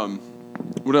was,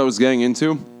 what I was getting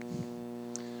into,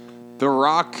 The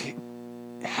Rock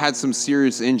had some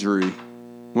serious injury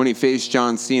when he faced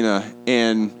John Cena,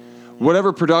 and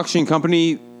whatever production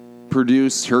company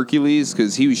produced Hercules,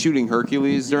 because he was shooting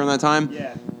Hercules during that time.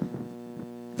 Yeah.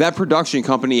 That production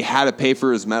company had to pay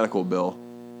for his medical bill.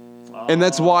 And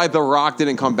that's why The Rock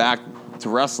didn't come back to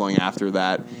wrestling after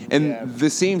that. And the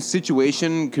same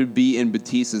situation could be in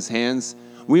Batista's hands.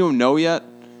 We don't know yet,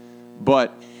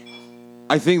 but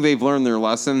I think they've learned their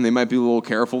lesson. They might be a little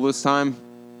careful this time.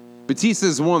 Batista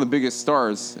is one of the biggest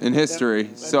stars in history.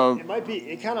 So it might be,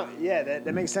 it kind of,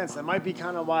 that makes sense. That might be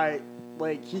kind of why,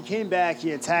 like, he came back,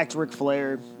 he attacked Ric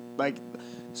Flair. Like,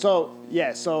 so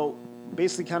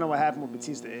basically kind of what happened with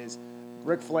Batista is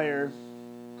Ric Flair,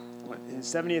 his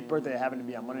 70th birthday happened to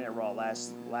be on Monday Night Raw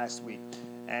last week.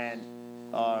 And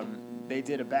they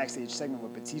did a backstage segment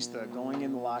with Batista going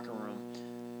in the locker room,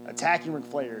 attacking Ric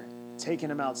Flair, taking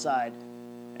him outside,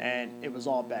 and it was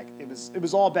all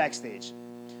backstage.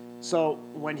 So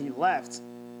when he left,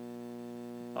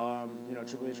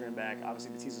 Triple H ran back.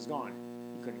 Obviously, Batista's gone.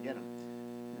 You couldn't get him.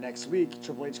 Next week,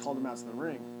 Triple H called him out to the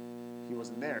ring. He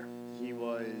wasn't there. He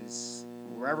was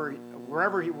wherever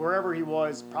he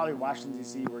was, probably Washington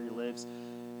D.C. where he lives,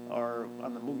 or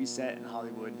on the movie set in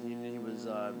Hollywood.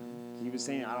 He was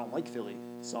saying, "I don't like Philly,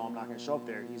 so I'm not going to show up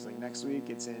there." He's like, "Next week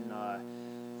it's in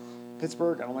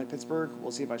Pittsburgh. I don't like Pittsburgh.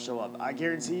 We'll see if I show up." I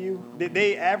guarantee you,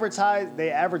 they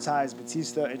advertise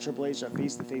Batista and Triple H are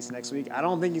face to face next week. I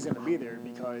don't think he's going to be there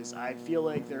because I feel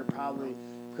like they're probably,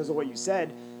 because of what you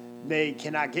said, they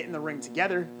cannot get in the ring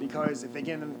together, because if they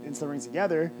get into the ring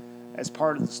together as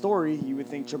part of the story, you would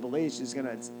think Triple H is going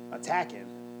to attack him,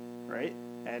 right?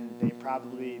 And they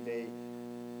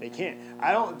can't.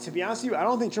 To be honest with you, I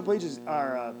don't think Triple H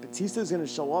Batista is going to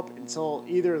show up until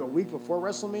either the week before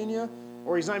WrestleMania,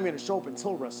 or he's not even going to show up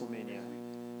until WrestleMania.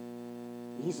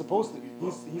 He's supposed to.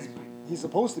 He's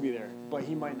supposed to be there, but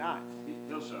he might not.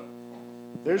 He'll show.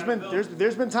 There's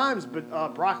been times,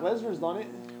 but Brock Lesnar's done it.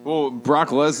 Well, Brock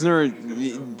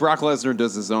Lesnar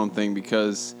does his own thing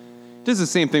because he does the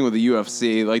same thing with the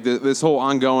UFC. Like this whole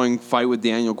ongoing fight with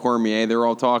Daniel Cormier, they're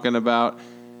all talking about.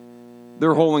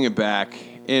 They're holding it back,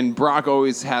 and Brock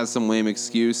always has some lame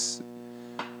excuse.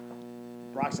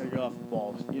 Brock's got to get off the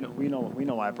ball. We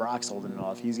know why Brock's holding it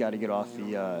off. He's got to get off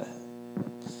the.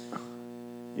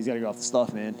 He's got to get off the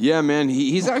stuff, man. Yeah, man.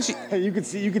 He's actually. you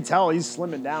could tell he's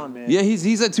slimming down, man. Yeah, he's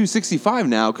at 265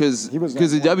 now because the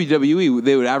WWE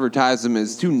they would advertise him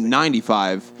as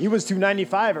 295. He was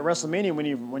 295 at WrestleMania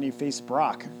when he faced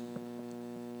Brock.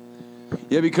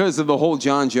 Yeah, because of the whole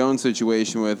John Jones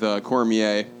situation with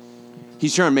Cormier,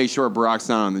 he's trying to make sure Brock's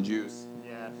not on the juice.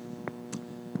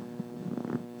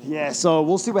 Yeah, so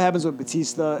we'll see what happens with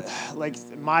Batista. Like,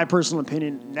 my personal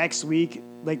opinion, next week,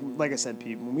 like I said,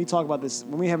 Pete, when we talk about this,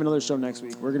 when we have another show next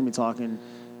week, we're going to be talking,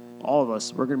 all of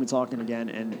us, we're going to be talking again.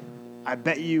 And I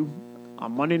bet you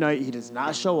on Monday night, he does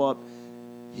not show up.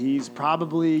 He's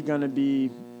probably going to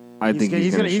be. I think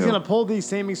he's going to pull the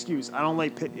same excuse. I don't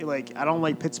like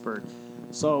Pittsburgh.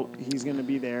 So he's going to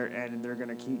be there, and they're going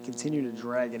to continue to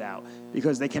drag it out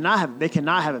because they cannot have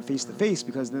it face to face,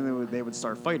 because then they would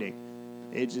start fighting.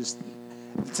 It just,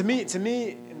 to me, in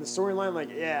the storyline,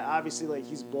 like, yeah, obviously, like,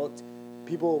 he's booked.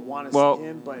 People want to see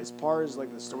him, but as far as, like,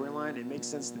 the storyline, it makes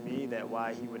sense to me that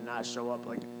why he would not show up.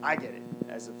 Like, I get it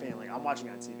as a fan. Like, I'm watching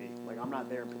on TV. Like, I'm not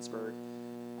there in Pittsburgh.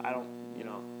 I don't,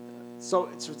 So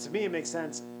to me, it makes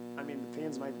sense. I mean, the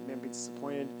fans might be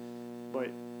disappointed, but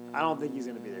I don't think he's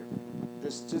going to be there.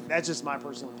 That's just my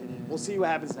personal opinion. We'll see what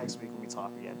happens next week when we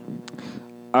talk again.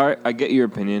 All right, I get your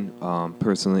opinion.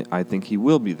 Personally, I think he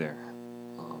will be there.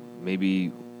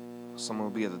 Maybe someone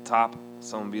will be at the top,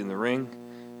 someone will be in the ring.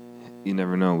 You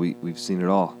never know. We've seen it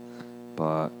all.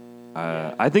 But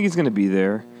I think he's going to be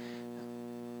there.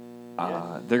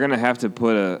 They're going to have to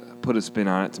put a spin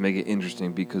on it to make it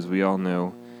interesting because we all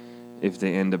know if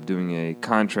they end up doing a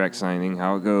contract signing,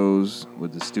 how it goes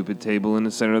with the stupid table in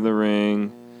the center of the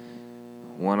ring,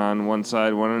 one on one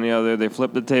side, one on the other. They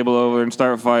flip the table over and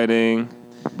start fighting.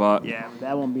 But yeah,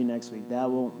 that won't be next week.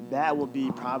 That will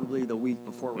be probably the week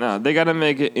before. No, they got to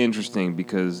make it interesting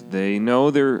because they know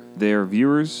their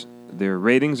viewers, their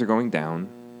ratings are going down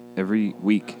every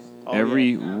week. Oh,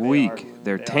 every yeah. week They are.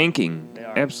 they're tanking. They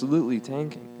are. Absolutely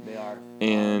tanking. They are.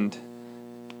 And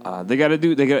they got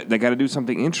to do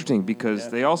something interesting because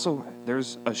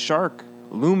there's a shark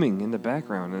looming in the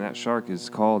background, and that shark is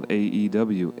called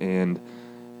AEW, and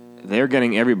they're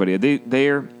getting everybody.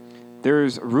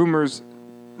 There's rumors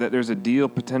that there's a deal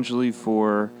potentially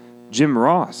for Jim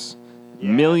Ross, $1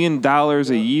 million a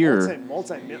year,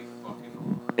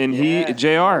 and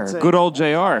JR, good old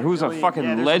JR, who's a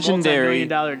fucking legendary.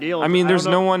 $multi-million deal. I mean, there's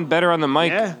no one better on the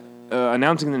mic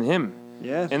announcing than him.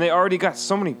 Yeah. And they already got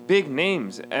so many big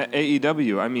names at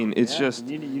AEW. I mean, it's just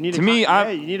you need to me.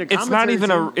 you need a It's not commentary even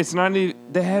team. It's not even.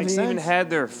 They haven't even sense. had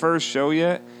their first show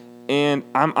yet, and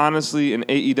I'm honestly an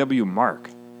AEW mark.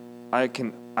 I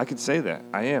could say that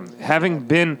I am. Having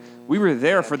been, we were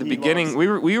there for the beginning.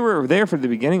 We were there for the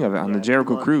beginning of it on the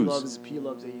Jericho Cruise. He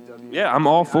loves AEW. Yeah, I'm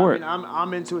all for it.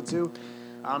 I'm into it too.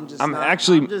 I'm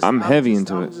heavy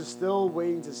into it. I'm just still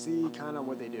waiting to see kind of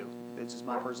what they do. It's just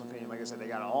my personal opinion. Like I said, they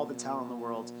got all the talent in the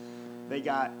world. They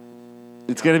got.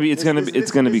 It's gonna be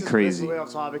crazy. This is way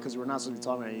off topic because we're not supposed to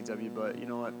be talking about AEW, but you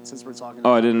know what? Since we're talking.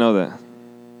 Oh, I didn't know that.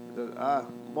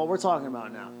 Well, we're talking about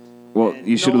it now. Well, And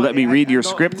you should have let me read your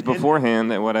don't- script and- beforehand.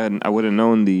 That I would have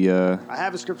known the. I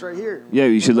have a script right here. Yeah,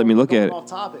 you should let me look at it. Off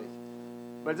topic,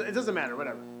 but it doesn't matter.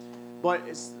 Whatever. But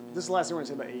this is the last thing we're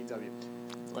gonna say about AEW.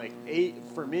 Like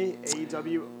for me,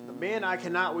 AEW, the man I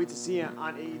cannot wait to see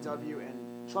on AEW, and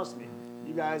trust me,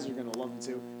 you guys are gonna love him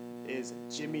too, is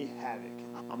Jimmy Havoc.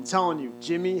 I'm telling you,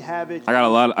 Jimmy Havoc. I got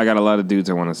a lot of dudes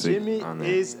I want to see.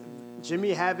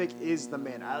 Jimmy Havoc is the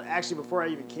man. Actually, before I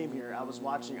even came here, I was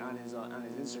watching on his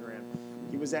Instagram.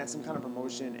 He was at some kind of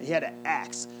promotion. He had an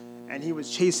axe, and he was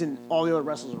chasing all the other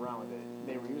wrestlers around with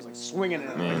it. He was like swinging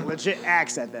a legit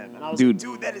axe at them, and I was like,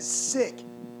 dude, that is sick.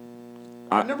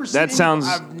 I've never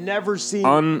seen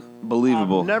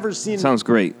unbelievable. I've never seen. Sounds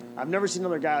great. I've never seen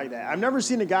another guy like that. I've never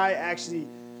seen a guy actually.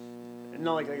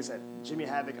 No, like I said, Jimmy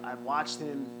Havoc. I've watched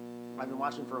him. I've been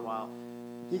watching him for a while.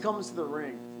 He comes to the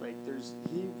ring like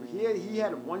he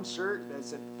had one shirt that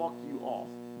said "fuck you all."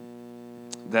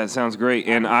 That sounds great,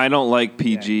 and I don't like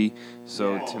PG,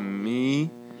 so to me,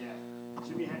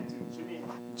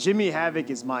 Jimmy Havoc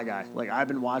is my guy. Like I've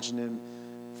been watching him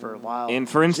for a while. And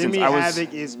for instance, Jimmy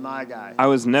Havoc is my guy. I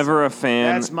was never a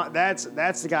fan. That's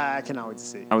the guy I cannot wait to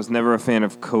see. I was never a fan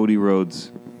of Cody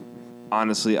Rhodes.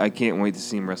 Honestly, I can't wait to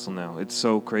see him wrestle now. It's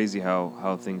so crazy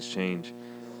how things change.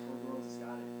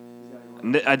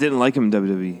 I didn't like him in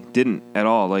WWE. Didn't at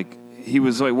all. Like he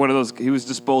was like one of those. He was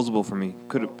disposable for me.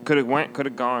 Could have went. Could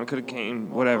have gone. Could have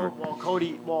came. Whatever. Well,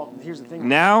 Cody. Well, here's the thing.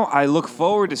 Now I look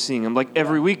forward to seeing him like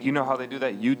every week. You know how they do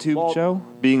that YouTube show,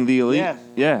 Being the Elite.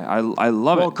 Yeah. I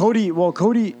love it.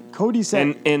 Cody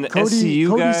said. And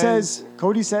SCU guys.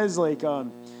 Cody says like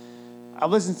I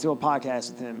listened to a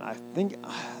podcast with him. I think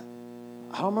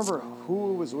I don't remember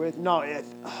who it was with. No,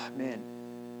 man,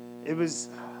 it was.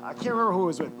 I can't remember who it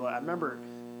was with, but I remember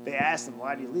they asked him,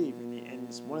 why did he leave? And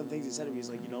one of the things he said to me, he's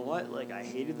like, you know what? Like, I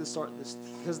hated the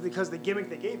because the gimmick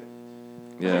they gave him.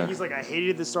 Yeah. He's like, I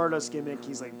hated the Stardust gimmick.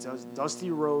 He's like, Dusty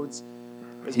Rhodes.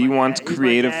 He wants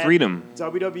creative freedom.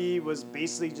 WWE was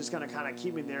basically just going to kind of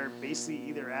keep me there, basically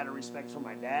either out of respect for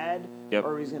my dad,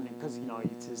 or he's going to, because,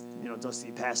 Dusty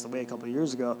passed away a couple of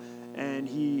years ago, and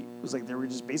he was like, they were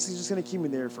just basically just going to keep me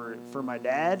there for my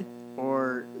dad,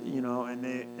 or,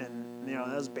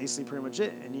 that was basically pretty much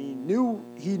it. And he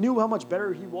knew how much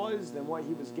better he was than what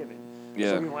he was given. Yeah.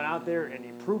 So he went out there and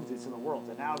he proved it to the world.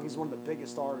 And now he's one of the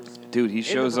biggest stars. Dude, he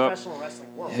shows in the up. professional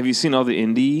wrestling world. Have you seen all the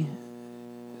indie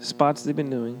spots they've been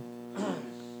doing?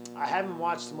 I haven't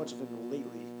watched too much of him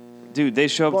lately. Dude, they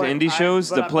show up to indie shows.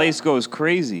 The place goes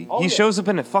crazy. He shows up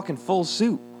in a fucking full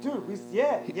suit. Dude,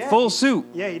 full suit.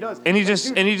 Yeah, he does. And he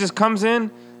just comes in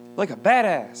like a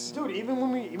badass. Dude, even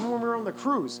when we were on the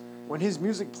cruise, when his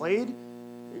music played,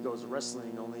 he goes,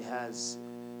 wrestling only has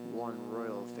one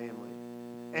royal family.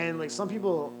 And like some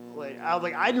people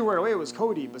I knew right away it was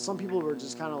Cody, but some people were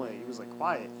just kind of like, he was like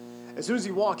quiet. as soon as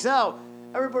he walks out,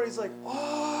 everybody's like,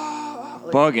 oh,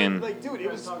 like, Bugging. Like, dude, You it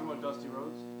guys was. talking about Dusty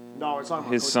Rhodes? No, we're talking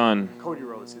about His son. Cody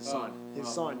Rhodes, his son. His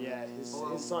oh. son, yeah. His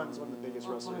son's one of the biggest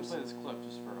Let me wrestlers. play this clip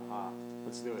just for a hop.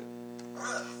 Let's do it.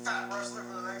 Remember that fat wrestler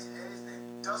from the 1980s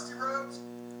named Dusty Rhodes?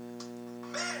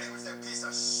 Man, he was a piece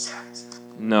of shit.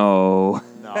 No.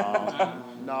 No,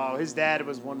 no, his dad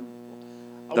was one.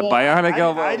 The bionic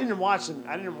elbow. I didn't watch him.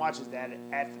 I didn't watch his dad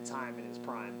at the time in his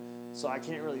prime, so I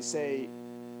can't really say.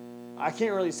 I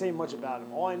can't really say much about him.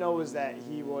 All I know is that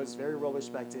he was very well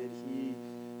respected. He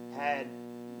had,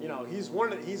 he's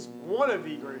one of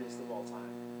the greatest of all time,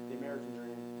 the American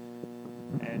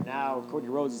Dream, and now Cody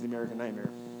Rhodes is the American Nightmare.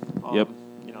 Yep.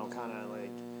 Kind of like,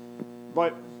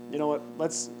 but you know what?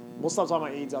 We'll stop talking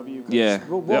about AEW. 'Cause Yeah.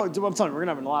 I'm telling you, we're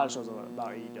gonna have a lot of shows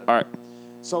about AEW. All right.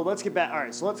 So let's get back. All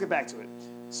right, so let's get back to it.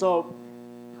 So,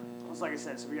 it's like I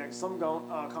said, so we got some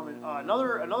coming.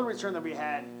 Another return that we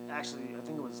had. Actually, I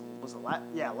think it was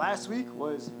last week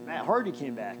was Matt Hardy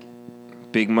came back.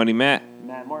 Big Money Matt.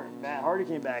 Matt Hardy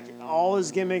came back. All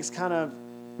his gimmicks kind of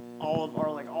all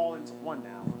into one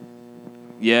now.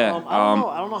 Yeah. I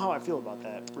don't know how I feel about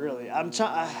that. Really, I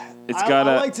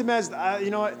liked him as you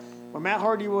know what, when Matt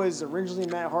Hardy was originally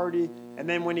Matt Hardy, and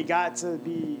then when he got to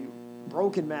be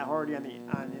broken Matt Hardy on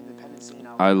independent scene.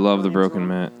 I love the really into broken him.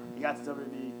 Matt. He got to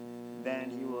WWE, then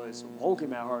he was woken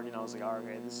Matt Hardy, and I was like, all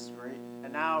right, this is great.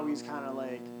 And now he's kind of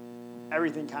like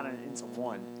everything kind of into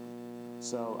one.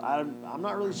 So I'm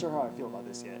not really sure how I feel about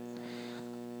this yet.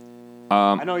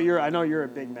 I know you're a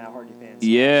big Matt Hardy fan. So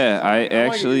Yeah, I wanna get your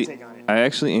actually take on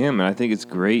it. am, and I think it's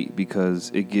great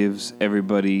because it gives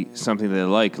everybody something they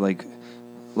like.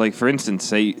 Like for instance,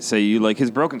 say you like his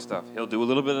broken stuff, he'll do a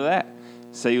little bit of that.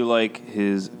 Say you like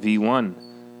his V1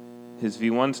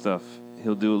 stuff,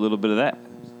 he'll do a little bit of that.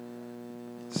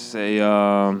 Say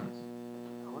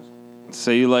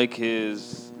you like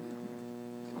his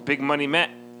Big Money Matt.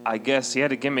 I guess he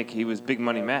had a gimmick. He was Big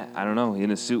Money Matt. I don't know,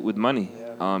 in a suit with money.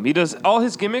 He does all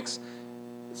his gimmicks.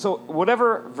 So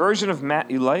whatever version of Matt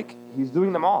you like, he's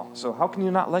doing them all. So how can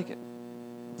you not like it?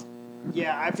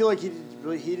 Yeah, I feel like he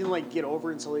didn't like get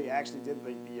over until he actually did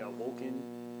like the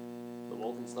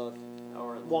Woken stuff,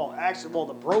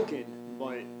 the Broken,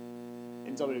 but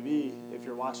in WWE, if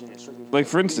you're watching it strictly, Like,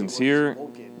 for WWE, instance, it was here-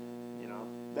 Woken,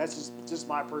 that's just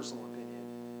my personal opinion.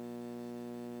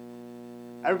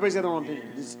 Everybody's got their own opinion.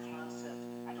 Concept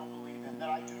I don't believe in, that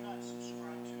I do not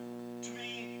subscribe to. To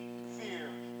me, fear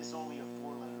is only a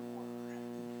 4-letter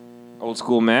word. Old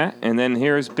school Matt, and then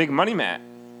here's Big Money Matt,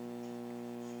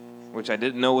 which I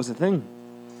didn't know was a thing.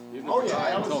 Oh, yeah,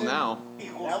 that was until him. now.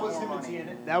 That was him in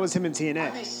TNA. That was him in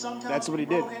TNA. I may sometimes That's what he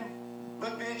be did. broken,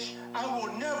 but bitch, I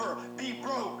will never be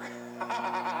broke.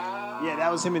 Yeah,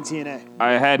 that was him in TNA.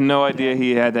 I had no idea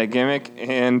he had that gimmick,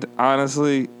 and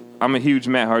honestly, I'm a huge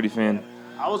Matt Hardy fan.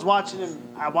 I was watching him.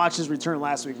 I watched his return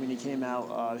last week when he came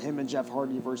out. Him and Jeff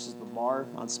Hardy versus The Bar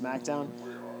on SmackDown.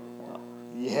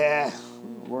 Yeah,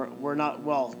 we're not.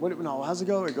 Well, no, how's it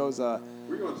go? It goes.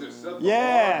 We're going to set the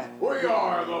Yeah. bar. We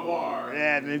are the bar.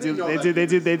 Yeah, they do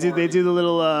the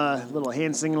little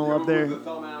hand signal up there. The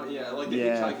thumb out, yeah, like the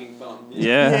Yeah. hitchhiking thumb.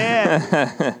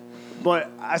 Yeah.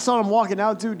 But I saw him walking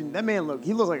out, dude. And that man looked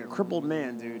like a crippled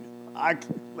man, dude.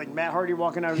 Like Matt Hardy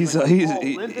walking out. He's- like, he's- all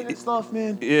he- limping and stuff,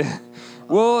 man. Yeah.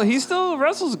 Well, he still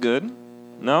wrestles good.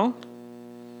 No?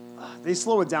 They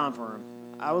slow it down for him.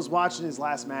 I was watching his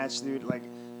last match, dude. Like,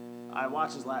 I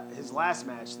watched his last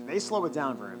match. They slow it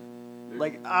down for him.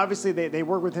 Like, obviously, they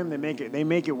work with him. They make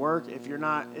it work.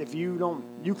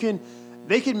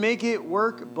 They can make it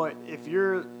work. But if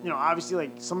you're, obviously,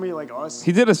 like somebody like us,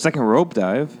 He did a second rope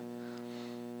dive.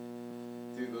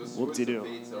 Dude, those Whoop-de-doo.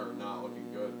 twists of fates are not looking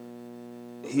good.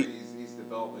 He- He's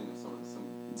developing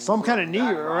some kind of knee, back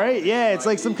right? problem. Yeah, it's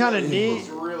like some kind of He knee. looks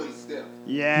really stiff.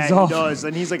 Yeah, He's he off. does,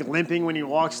 and he's like limping when he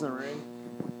walks in the ring.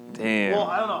 Damn. Well,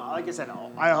 I don't know. Like I said,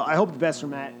 I hope the best for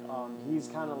Matt. He's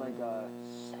kind of like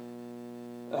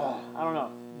I don't know.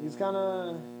 He's kind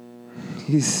of.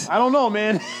 I don't know,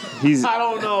 man. He's. I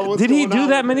don't know. What's Did he going do on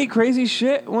that with many him. crazy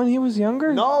shit when he was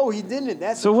younger? No, he didn't.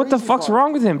 That's So what the crazy fuck's part.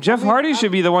 wrong with him? Jeff Hardy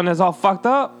should be the one that's all fucked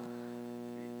up.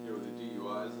 Yeah, with the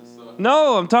DUIs and stuff.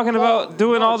 No, I'm talking about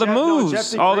doing no, all the Jeff- no, moves, Jeff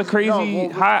did all the crazy- crazy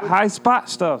no, well, high spot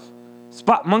stuff.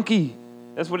 Spot monkey.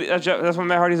 That's what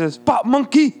Matt Hardy says. Spot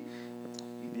monkey.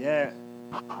 Yeah,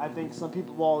 I think some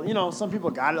people. Well, some people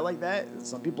got it like that. And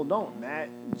some people don't. Matt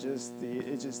it's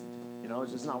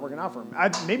just not working out for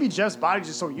him. Maybe Jeff's body's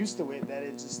just so used to it that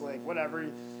it's just like whatever.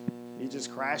 He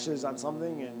just crashes on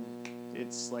something and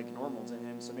it's like normal to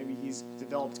him. So maybe he's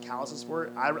developed calluses for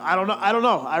it. I don't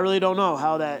know. I really don't know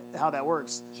how that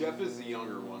works. Jeff is the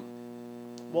younger one.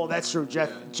 Well, that's true. Yeah.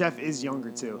 Jeff is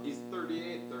younger too. He's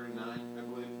 38, 39, I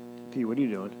believe. P, what are you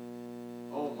doing?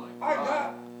 Oh my I god.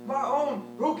 got my own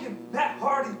broken Matt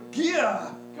Hardy gear.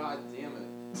 God damn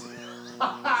it.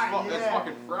 That's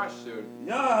fucking fresh, dude.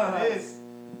 Yeah, It is.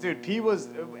 Dude, P was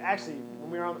actually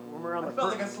when we were on I the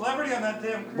felt cru- like a celebrity on that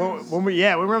damn cruise. when we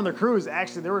were on the cruise.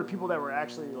 Actually, there were people that were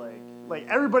actually like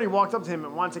everybody walked up to him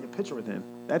and wanted to take a picture with him.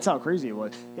 That's how crazy it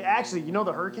was. He actually, you know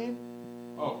the hurricane?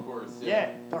 Oh, of course.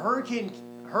 Yeah, the hurricane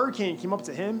came up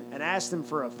to him and asked him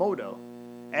for a photo,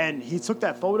 and he took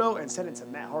that photo and sent it to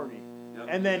Matt Hardy,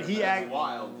 and then That's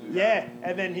wild, dude. yeah,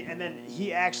 and then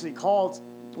he actually called.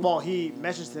 Well, he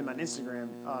messaged him on Instagram,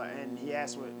 and he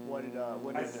asked what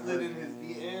I slid in his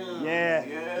DMs. Yeah.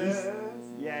 Yes.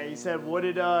 Yeah, he said, what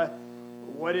did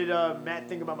Matt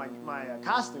think about my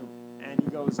costume? And he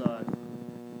goes,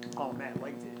 oh, Matt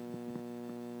liked it.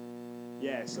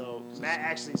 Yeah, so Matt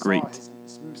actually Great.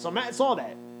 So Matt saw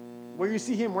that. What you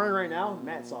see him wearing right now,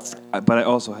 Matt saw that. But I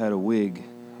also had a wig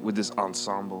with this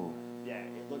ensemble. Yeah,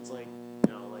 it looks like,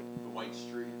 like The white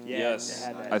streak. yeah, Yes. it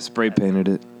had that. I spray painted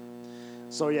it.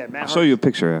 So yeah, Matt. I'll show you a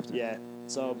picture after. Yeah.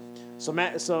 So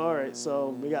Matt. So all right. So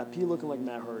we got P looking like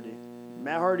Matt Hardy.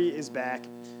 Matt Hardy is back.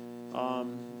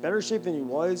 Better shape than he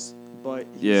was, but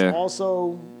he's Yeah.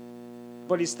 also,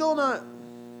 but he's still not.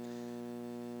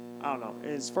 I don't know.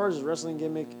 As far as his wrestling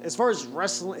gimmick, as far as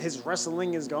his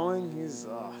wrestling is going, he's.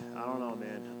 I don't know,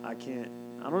 man.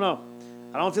 I don't know.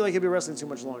 I don't feel like he'll be wrestling too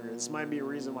much longer. This might be a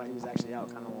reason why he was actually out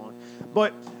kind of long.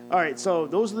 But all right, so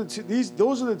those are the two.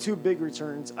 Those are the two big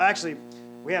returns. Actually,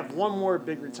 we have one more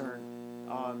big return,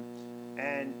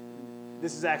 and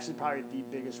this is actually probably the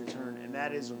biggest return, and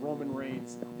that is Roman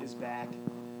Reigns is back.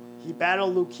 He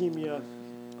battled leukemia.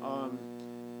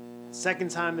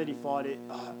 Second time that he fought it.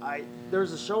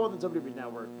 There's a show on the WWE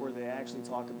Network where they actually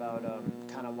talk about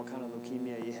kind of what kind of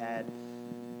leukemia he had.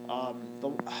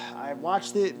 I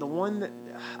watched it. The one that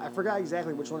I forgot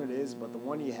exactly which one it is, but the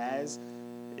one he has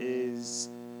is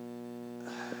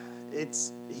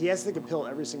he has to take a pill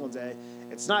every single day.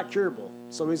 It's not curable,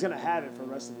 so he's gonna have it for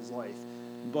the rest of his life.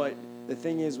 But the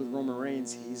thing is with Roman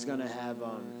Reigns, he's gonna have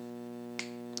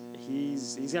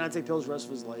he's gonna take pills the rest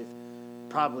of his life,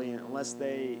 probably unless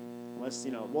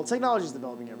well, technology is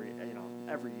developing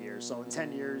every year. So in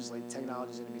 10 years, like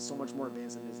technology is gonna be so much more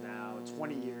advanced than it is now.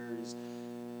 20 years.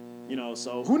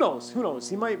 So who knows? Who knows?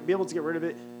 He might be able to get rid of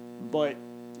it, but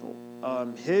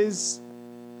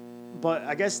but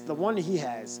I guess the one he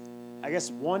has, I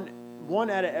guess one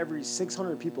out of every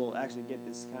 600 people actually get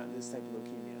this type of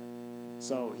leukemia.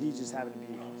 So he just happened to be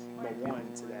the one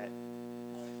to that.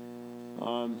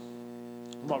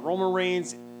 But Roman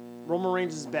Reigns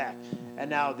is back, and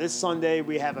now this Sunday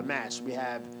we have a match. We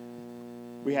have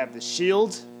the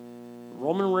Shield,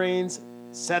 Roman Reigns,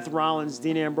 Seth Rollins,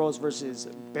 Dean Ambrose versus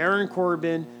Baron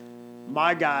Corbin,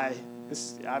 my guy.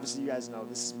 This is, obviously you guys know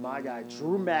this is my guy,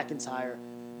 Drew McIntyre,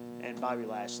 and Bobby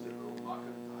Lashley.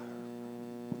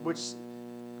 Which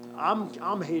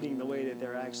I'm hating the way that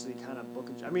they're actually kind of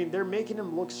booking. I mean, they're making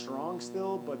him look strong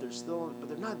still, but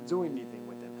they're not doing anything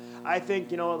with him. I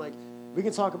think like we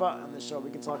can talk about on the show.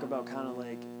 We can talk about kind of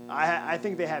like I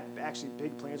think they have actually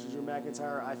big plans for Drew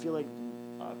McIntyre. I feel like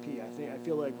I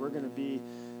feel like we're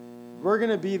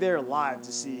gonna be there live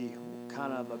to see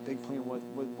kind of a big plan with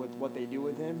what they do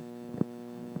with him.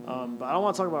 But I don't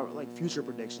want to talk about like future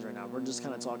predictions right now. We're just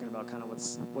kind of talking about kind of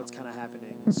what's kind of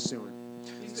happening soon.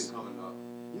 He's been coming up.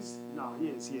 He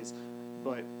is.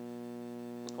 But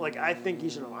like I think he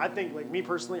should have. I think like me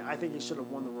personally, I think he should have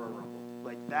won the Royal Rumble.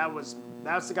 Like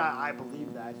that's the guy I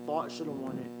believe that I thought should have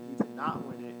won it. He did not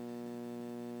win it,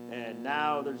 and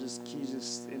now he's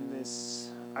just in this.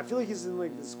 I feel like he's in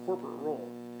like this corporate role,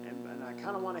 and I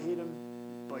kind of want to hate him,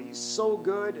 but he's so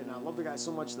good, and I love the guy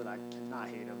so much that I cannot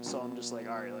hate him. So I'm just like,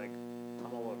 all right, like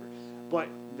I'm all over. But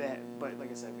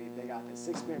like I said, they got the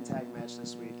 6-man tag match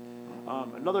this week.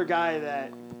 Another guy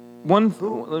that Let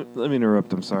me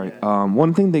interrupt. I'm sorry. Yeah.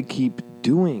 One thing they keep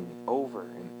doing over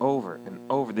and over and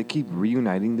over, they keep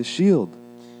reuniting the Shield.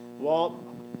 well,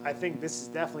 I think this is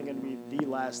definitely going to be the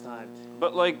last time.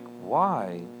 But like,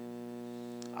 why?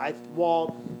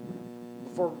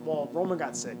 Roman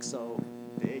got sick, so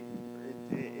it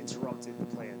interrupted the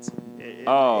plans.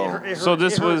 So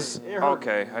this it hurt was it. It hurt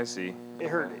okay. I see. It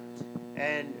hurt it.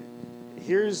 And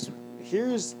here's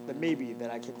the maybe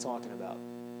that I keep talking about,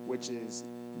 which is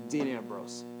Dean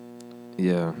Ambrose.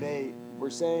 Yeah. They were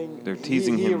saying They're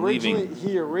teasing him leaving.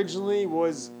 He originally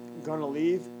was gonna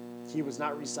leave. He was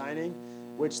not re-signing,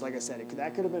 which, like I said,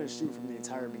 that could have been a shoot from the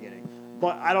entire beginning.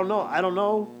 But I don't know. I don't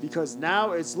know because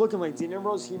now it's looking like Dean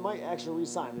Ambrose, he might actually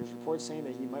re-sign. There's reports saying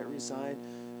that he might re-sign.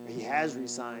 He has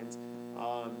re-signed.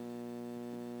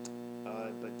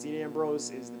 But Dean Ambrose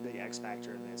is the big X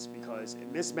factor in this because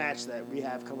in this match that we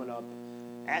have coming up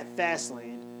at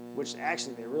Fastlane, which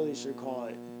actually they really should call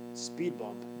it Speed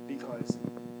Bump because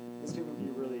this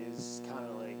pay-per-view really is kind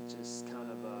of like just kind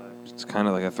of It's kind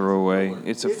of like a throwaway.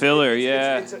 It's a filler,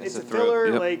 yeah. It's a throw- filler.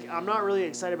 yep. Like I'm not really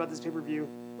excited about this pay-per-view.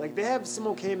 Like they have some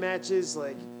okay matches,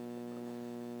 like,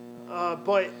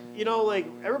 but you know, like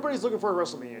everybody's looking forward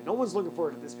to WrestleMania. No one's looking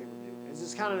forward to this pay-per-view. It's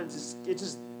just kind of it's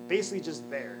just basically just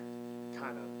there,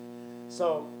 kind of.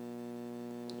 So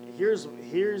here's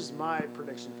my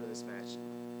prediction for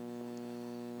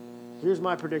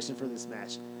this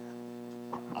match.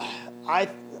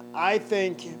 I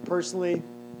think personally.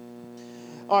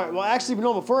 All right. Well, actually,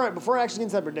 no. Before I actually get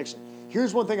into that prediction,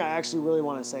 here's one thing I actually really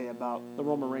want to say about the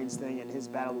Roman Reigns thing and his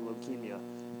battle with leukemia.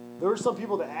 There are some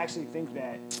people that actually think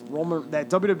that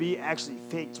WWE actually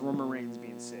faked Roman Reigns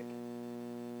being sick.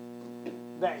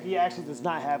 That he actually does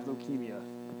not have leukemia.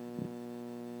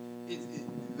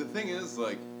 The thing is,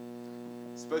 like,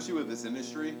 especially with this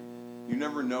industry, you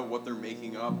never know what they're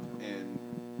making up and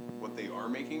what they are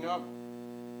making up.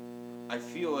 I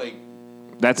feel like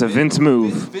That's a Vince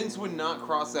move. Vince would not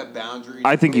cross that boundary.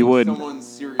 I think he to make would. someone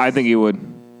serious. I think he would.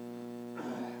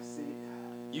 See,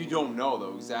 You don't know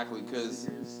though exactly because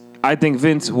I think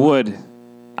Vince would.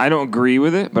 I don't agree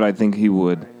with it, but I think he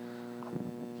would.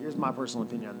 here's my personal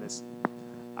opinion on this.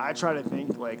 I try to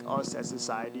think like us as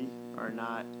society are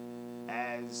not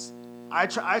as I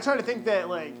try to think that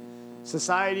like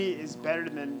society is better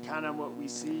than kind of what we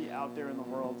see out there in the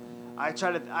world.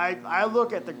 I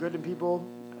look at the good in people,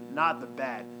 not the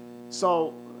bad.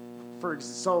 So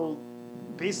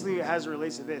basically as it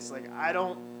relates to this, like I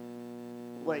don't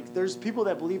like there's people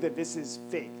that believe that this is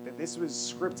fake, that this was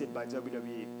scripted by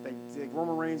WWE. Like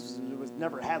Roman Reigns was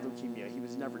never had leukemia, he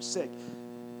was never sick,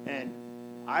 and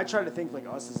I try to think like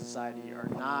us as society are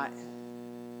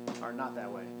not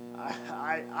that way.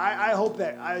 I hope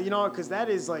that because that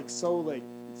is like so like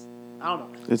I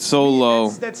don't know. It's so low.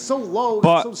 That's so low.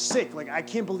 But- it's so sick. Like I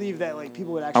can't believe that like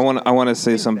people would I actually. want to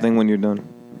say think something that. when you're done.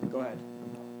 Go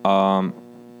ahead.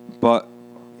 But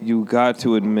you got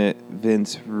to admit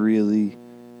Vince really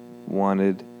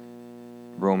wanted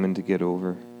Roman to get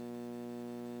over.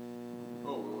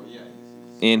 oh well, yeah.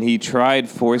 And he tried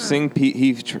forcing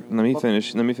let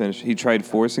me finish. He tried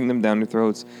forcing them down their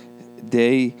throats.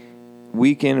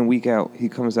 Week in and week out, he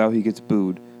comes out, he gets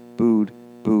booed.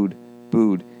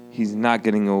 He's not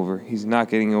getting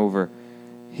over.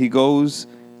 He goes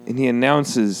and he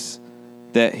announces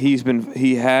that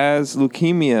he has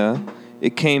leukemia.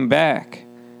 It came back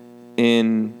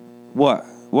in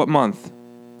what month?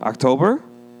 October?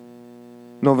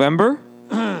 November?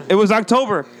 It was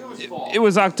October. It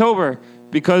was October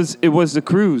because it was the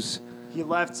cruise. He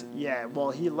left. Yeah.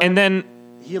 Well, he left. And then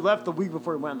he left the week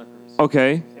before he went on the cruise.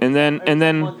 okay, and then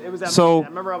It was that so month. I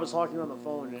remember I was talking on the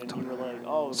phone and you were like,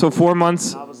 "Oh." So 4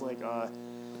 months. And I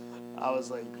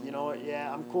was like, you know what?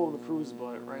 Yeah, I'm cool with the cruise,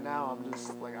 but right now I'm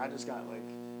just like I just got like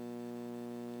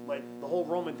the whole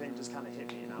Roman thing just kind of hit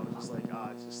me, and I was just like,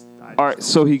 it's just. all right,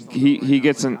 so he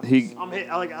gets in he I'm hit.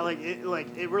 I like it.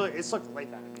 Like it really. It sucked the life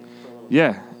out of me. For a little bit.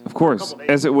 yeah, of course, couple days.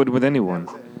 as it would with That anyone.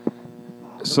 was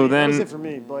it. So that was then it for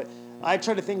me. But I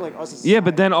try to think like us. As yeah,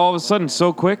 but society. then all of a sudden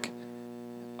so quick.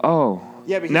 Oh.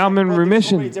 Yeah, but now I'm in there's remission.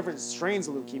 so many different strains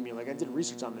of leukemia. Like I did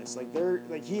research on this.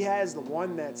 Like he has the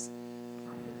one that's,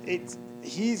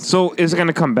 he's. So is it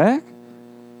gonna come back?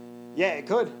 Yeah, it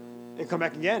could. It come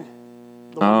back again.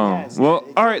 The one he Oh, has. well, Yeah, it all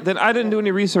could. right. Then I didn't do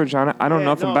any research on it. I know Yeah,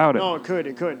 nothing no, about it. No, it could.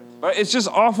 It could. But it's just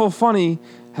awful funny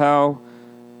how,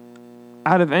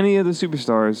 out of any of the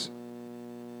superstars,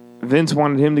 Vince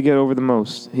wanted him to get over the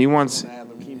most. He wants, I have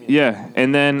leukemia. yeah.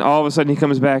 And then all of a sudden he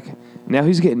comes back. Now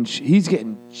he's getting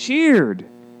cheered.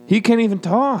 He can't even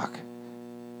talk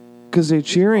because they're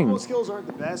cheering. Promo skills aren't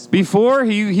the best. but- Before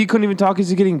he couldn't even talk because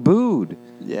he's getting booed.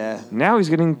 Yeah. Now he's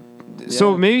getting.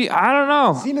 So Yeah. maybe I don't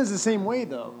know. Cena's the same way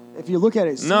though. If you look at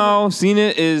it. No,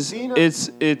 Cena is Cena-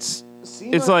 it's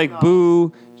Cena, like no.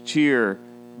 boo, cheer.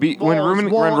 When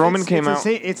Roman came out,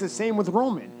 it's the same with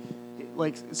Roman.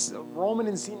 Like Roman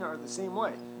and Cena are the same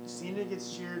way. Cena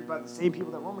gets cheered by the same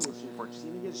people that Roman gets cheered for.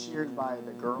 Cena gets cheered by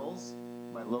the girls,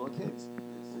 by little kids.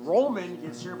 Roman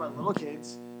gets cheered by little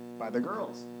kids, by the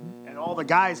girls, and all the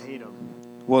guys hate him.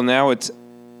 well now it's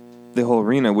the whole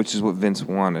arena, which is what Vince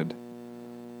wanted,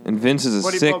 and Vince is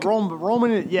But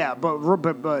Roman, yeah,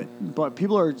 but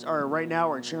people are right now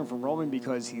are cheering for Roman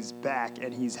because he's back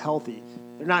and he's healthy.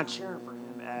 They're not cheering for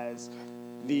him as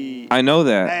the. I know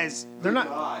that. As they're not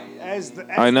guy. as the.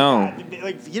 As I know. the guy.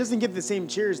 Like he doesn't get the same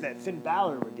cheers that Finn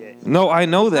Balor would get. No, I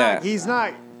know that. He's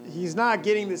not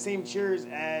getting the same cheers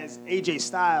as AJ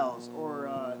Styles or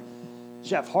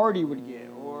Jeff Hardy would get,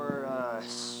 or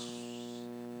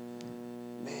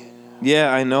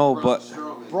Yeah, I know, Braun but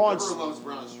Strowman. Braun- Everyone loves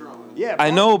Braun Strowman. yeah, I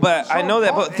know, but I know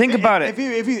that. But think about it.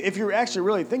 If you actually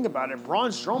really think about it, Braun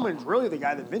Strowman's really the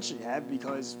guy that Vince should have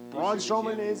because Braun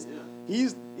Strowman is,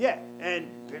 and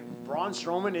Braun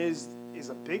Strowman is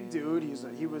a big dude.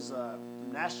 He was a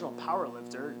national power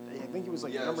lifter. I think he was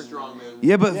like number strongman.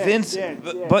 Yeah, but Yeah, Vince. yeah,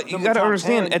 But you number got to top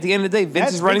understand. 10. At the end of the day, Vince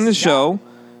That's is running the Vince's show.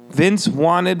 Vince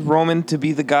wanted Roman to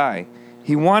be the guy.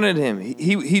 He wanted him.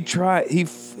 He tried.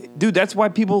 Dude, that's why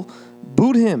people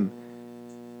booed him.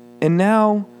 And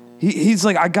now he's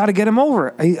like, I got to get him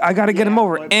over. I got to get him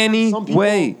over but any some people,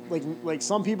 way. Like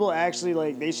some people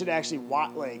actually they should actually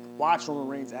watch Roman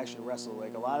Reigns actually wrestle.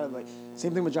 Like a lot of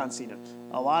same thing with John Cena.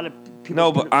 A lot of people.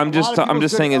 No, but I'm just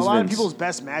saying as a lot of Vince. people's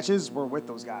best matches were with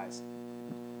those guys.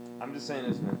 I'm just saying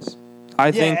as Vince.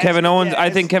 I think as- Kevin Owens. yeah, I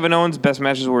as- think Kevin Owens' best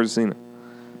matches were with Cena.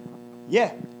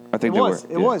 Yeah, I think it they was. were.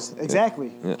 It Yeah. was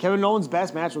exactly. Yeah. Kevin Owens'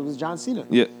 best match was John Cena.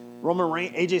 Yeah. Roman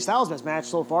Reigns, AJ Styles' best match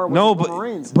so far was No, Roman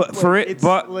Reigns. but for it, it's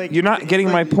but you're not getting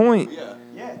my point. Yeah.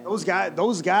 Yeah, those guys,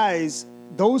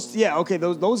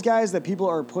 those guys that people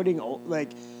are putting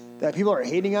that people are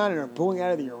hating on and are booing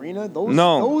out of the arena.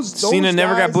 Those Cena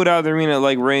never got guys- booed out of the arena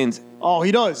like Reigns. Oh,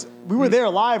 he does. We were there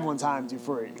live one time,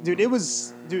 dude. It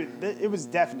was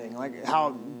deafening, like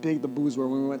how big the boos were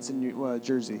when we went to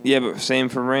Jersey. Yeah, but same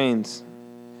for Reigns.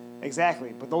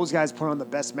 Exactly, but those guys put on the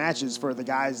best matches for the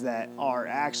guys that are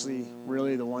actually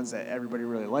really the ones that everybody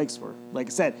really likes for. Like I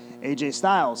said, AJ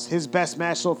Styles, his best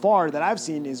match so far that I've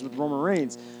seen is with Roman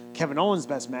Reigns. Kevin Owens'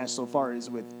 best match so far is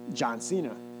with John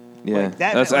Cena. Yeah, Like,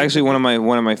 that's actually one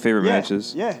of my favorite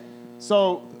matches. Yeah.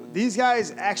 So these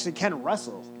guys actually can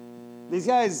wrestle. These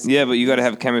guys. Yeah, but you got to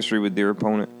have chemistry with your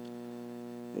opponent.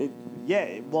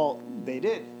 Well, they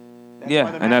did. That's Yeah,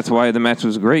 why the and match that's why the match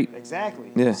was great.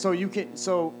 Exactly. Yeah. So you can.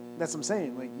 So that's what I'm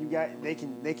saying. Like they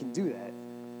can do that.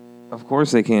 Of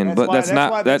course they can, but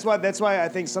That's why I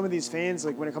think some of these fans,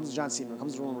 like when it comes to John Cena, when it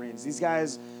comes to Roman Reigns, these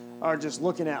guys are just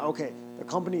looking at, okay, the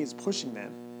company is pushing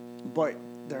them, but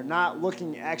they're not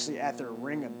looking actually at their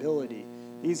ring ability.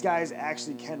 These guys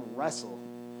actually can wrestle,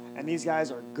 and these guys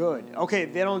are good. Okay,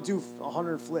 they don't do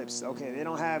 100 flips. Okay, they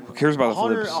don't have Who cares about the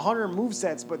 100, flips? 100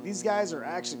 movesets, but these guys are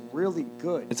actually really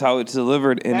good. It's how it's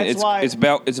delivered, and That's why-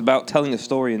 it's about telling a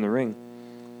story in the ring.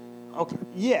 Okay,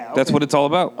 yeah. That's okay. what it's all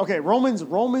about. Okay, Roman.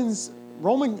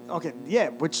 Okay, yeah,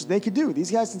 which they could do. These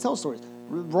guys can tell stories.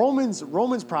 Roman's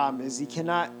problem is he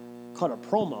cannot cut a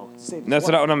promo to save his That's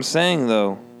wife. not what I'm saying,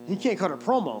 though. He can't cut a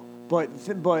promo, but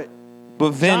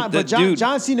Dude,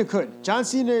 John Cena could. John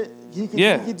Cena, he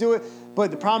could do it.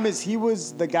 But the problem is he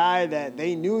was the guy that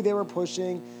they knew they were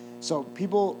pushing, so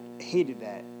people hated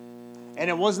that, and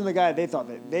it wasn't the guy they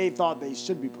thought they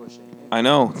should be pushing. I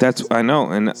know.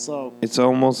 And So it's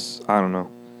almost, I don't know.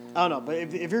 I don't know, but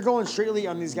if you're going straightly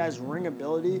on these guys' ring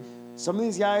ability, some of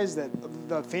these guys that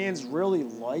the fans really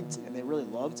liked and they really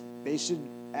loved, they should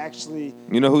actually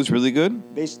You know who's really good?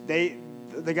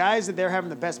 the guys that they're having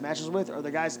the best matches with are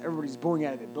the guys everybody's booing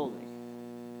out of the building.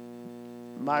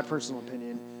 My personal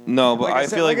opinion. No, but Like I I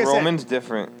said- feel like like I said- Roman's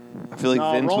different. I feel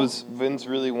like No, Vince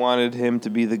really wanted him to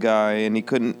be the guy, and he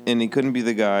couldn't be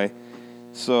the guy.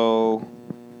 So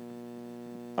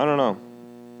I don't know.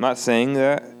 I'm not saying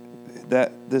that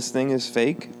this thing is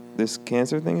fake. This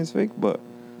cancer thing is fake, but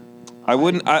I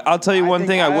wouldn't. I'll tell you I one think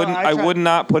thing. I try- would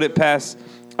not put it past.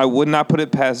 I would not put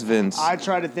it past Vince. I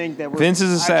try to think that Vince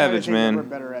is a I try to savage, think that man. We're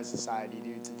better as society,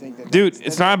 dude. To think that Dude,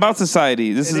 it's not about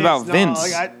society. This is about Vince.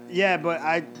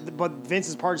 But Vince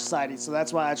is part of society, so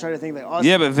that's why I try to think that us.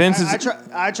 Yeah, but Vince is-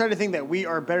 I try to think that we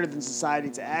are better than society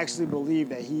to actually believe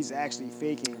that he's actually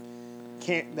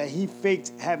that he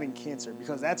faked having cancer,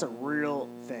 because that's a real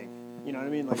thing. You know what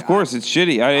I mean? Like, Of course, it's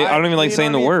shitty. I don't even like you know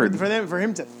saying what the I mean? word. For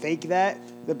him to fake that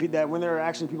when there are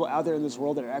actually people out there in this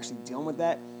world that are actually dealing with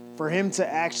that, for him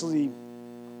to actually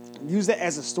use that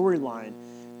as a storyline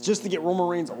just to get Roman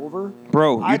Reigns over.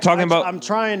 Bro, you're talking about...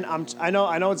 I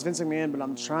know it's Vince McMahon, but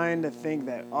I'm trying to think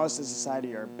that us as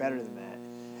society are better than that.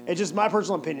 It's just my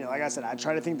personal opinion. Like I said, I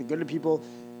try to think the good of people,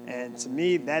 and to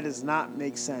me, that does not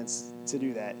make sense to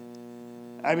do that.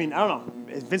 I mean, I don't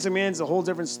know. Vince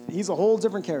McMahon's he's a whole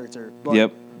different character. But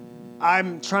Yep.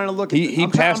 I'm trying to look at He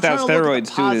passed out steroids,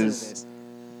 too,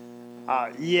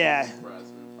 yeah.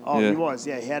 Oh, Yeah. he was.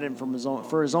 Yeah, he had him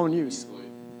for his own use.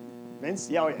 Vince?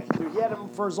 Yeah, oh yeah. Dude, he had him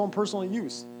for his own personal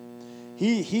use.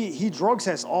 He drug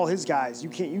tests all his guys. You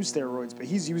can't use steroids, but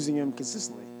he's using them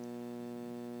consistently.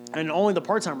 And only the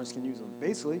part-timers can use them.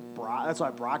 Basically, that's why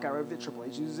Brock got rid of it. Triple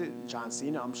H uses it. John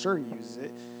Cena, I'm sure he uses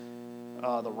it.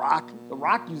 The Rock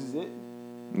uses it.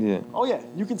 Yeah. Oh yeah,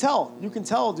 you can tell. You can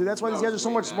tell, dude. That's why these That guys are was so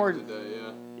way much back more. in the day,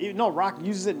 yeah. No, Rock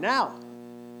uses it now.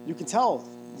 You can tell.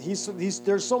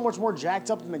 They're so much more jacked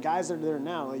up than the guys that are there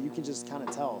now. Like, you can just kind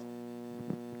of tell.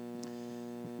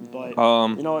 But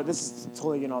you know what? This is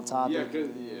totally getting off topic. Yeah, yeah.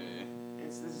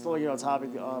 This is totally getting off topic.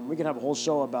 We can have a whole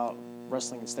show about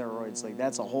wrestling and steroids. Like,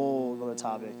 that's a whole other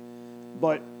topic.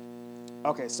 But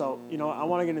okay, so you know, I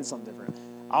want to get into something different.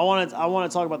 I want to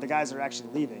talk about the guys that are actually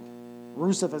leaving.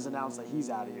 Rusev has announced that he's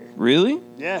out of here. Really?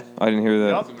 Yeah. I didn't hear that.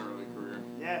 Yup. It's an early career.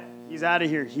 Yeah, he's out of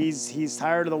here. He's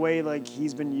tired of the way like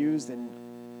he's been used, and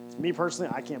me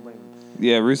personally, I can't blame him.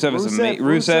 Yeah, Rusev is amazing.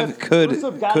 Rusev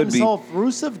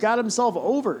Rusev got himself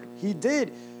over. He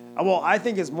did. Well, I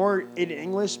think it's more in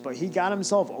English, but he got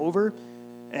himself over,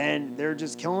 and they're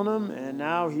just killing him. And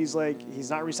now he's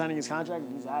not re-signing his contract,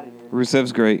 and he's out of here.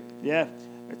 Rusev's great. Yeah,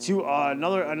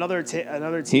 another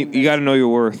team. You got to know your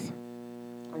worth.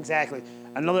 Exactly.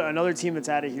 Another team that's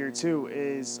out of here too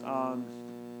is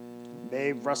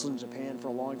they've wrestled in Japan for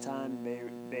a long time.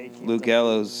 They came Luke to-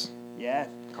 Gallows. Yeah,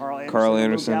 Carl Anderson. Carl Luke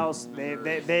Anderson. Gallows,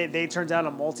 they turned down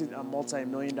a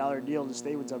multi-million-dollar deal to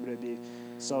stay with WWE.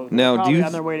 So they're Now, do probably you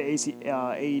on their way to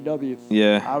AEW.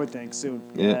 Yeah. I would think soon.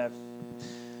 Yeah.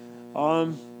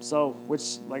 So,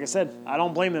 which, like I said, I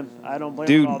don't blame them. I don't blame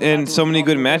them Dude, at all. They're and not so doing many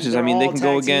good nothing. matches. I They're mean, they all can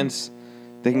go tag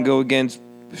team.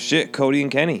 against Cody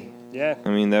and Kenny. Yeah. I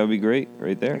mean, that would be great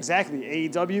right there. Exactly.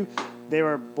 AEW, they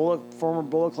were former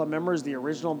Bullet Club members, the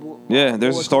original. Yeah,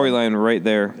 there's a Bullet Club. storyline right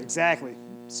there. Exactly.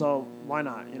 So why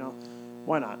not?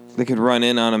 Why not? They could run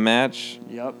in on a match,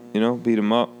 Yep. beat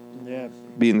them up, Yeah.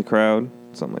 be in the crowd,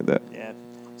 something like that. Yeah.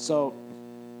 So,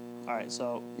 all right.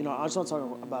 So I just want to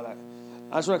talk about it.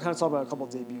 I just want to kind of talk about a couple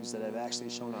of debuts that have actually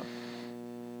shown up.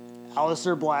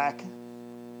 Aleister Black.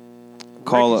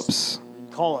 Call-ups.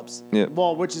 Call-ups. Yeah.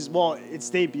 It's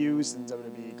debuts in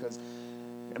WWE because,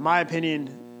 in my opinion,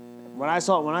 when I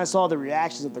saw the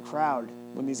reactions of the crowd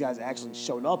when these guys actually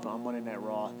showed up on Monday Night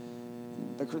Raw,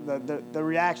 the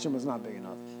reaction was not big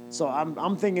enough. So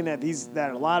I'm thinking that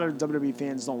a lot of WWE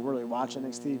fans don't really watch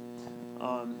NXT,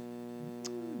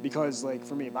 because like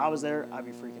for me, if I was there, I'd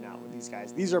be freaking out with these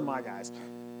guys. These are my guys: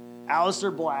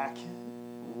 Aleister Black,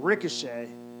 Ricochet.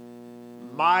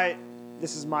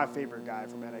 This is my favorite guy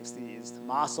from NXT is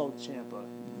Tommaso Ciampa.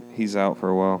 He's out for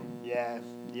a while,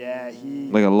 Yeah, he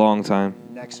like a long time.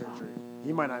 neck surgery.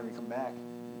 He might not even come back.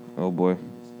 Oh boy.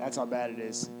 That's how bad it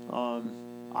is.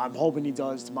 I'm hoping he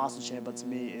does. Tommaso Ciampa to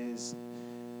me is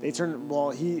they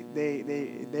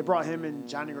brought him and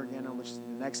Johnny Gargano, which is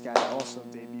the next guy that also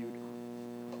debuted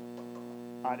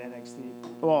on NXT.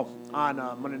 Well, on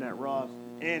Monday Night Raw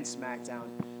and SmackDown,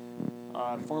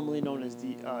 formerly known as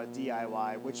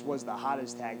DIY, which was the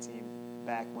hottest tag team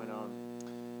back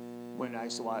when I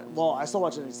used to watch. Well, I still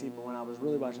watch NXT, but when I was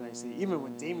really watching NXT, even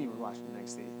when Damien was watching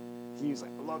NXT, he was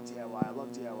like, "I love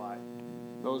DIY.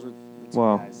 Those were the two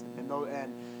Wow. guys.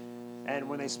 And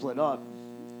when they split up,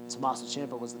 Tommaso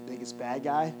Ciampa was the biggest bad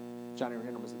guy. Johnny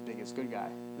Gargano was the biggest good guy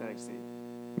in NXT.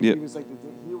 Yep.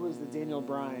 He was the Daniel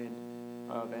Bryan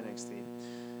of NXT.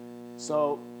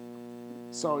 So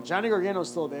Johnny Gargano's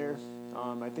still there.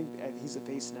 I think he's a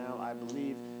face now, I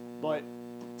believe. But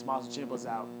Tommaso Ciampa's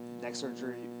out. Neck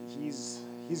surgery. He's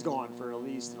gone for at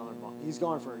least another month. He's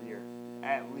gone for a year,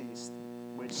 at least.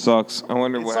 Which Sucks. I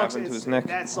wonder it what sucks. happened to It's- his neck.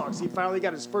 That sucks. He finally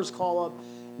got his first call up,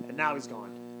 and now he's gone.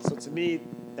 So to me,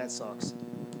 that sucks.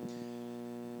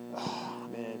 Oh,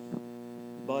 man.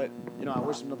 But, I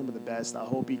wish him nothing but the best. I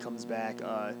hope he comes back.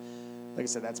 Like I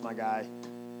said, that's my guy.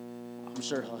 I'm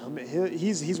sure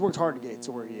he's worked hard to get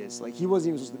to where he is. Like, he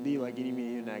wasn't even supposed to be like even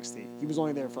in NXT. He was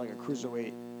only there for like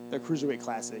the Cruiserweight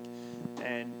Classic,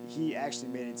 and he actually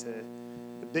made it to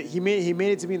he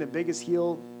made it to being the biggest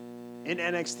heel in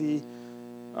NXT,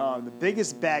 the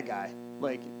biggest bad guy.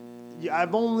 Like,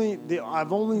 I've only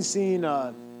seen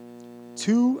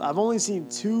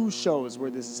two shows where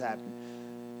this has happened.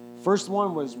 First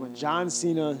one was when John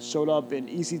Cena showed up in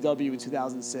ECW in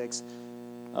 2006.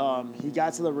 He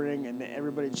got to the ring and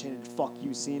everybody chanted "Fuck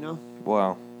you, Cena."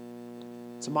 Wow.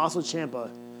 Tommaso Ciampa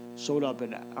showed up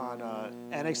on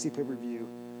NXT pay-per-view.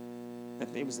 I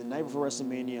think it was the night before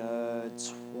WrestleMania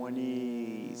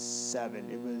 27.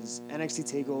 It was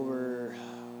NXT TakeOver.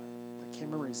 I can't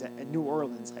remember exactly. New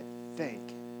Orleans, I think.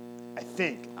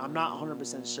 I'm not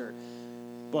 100% sure.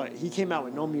 But he came out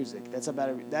with no music. That's how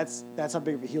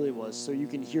big of a heel he was. So you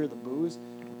can hear the boos.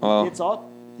 Wow. He gets up.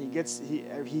 He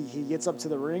gets up to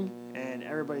the ring, and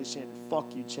everybody's chanting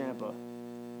 "Fuck you, Ciampa."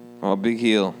 Oh, big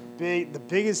heel. The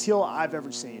biggest heel I've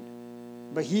ever seen.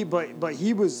 But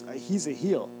he's a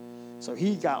heel, so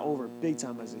he got over big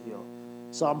time as a heel.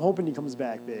 So I'm hoping he comes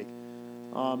back big.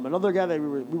 Another guy that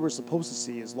we were supposed to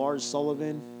see is Lars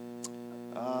Sullivan.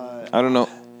 I don't know.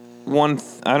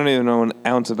 I don't even know an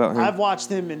ounce about him. I've watched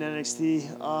him in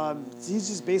NXT. He's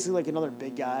just basically like another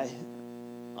big guy.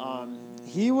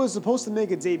 He was supposed to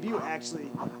make a debut, actually.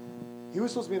 He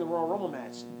was supposed to be in the Royal Rumble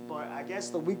match, but I guess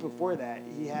the week before that,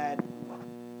 he had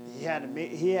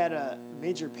a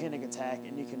major panic attack,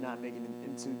 and he could not make it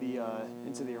into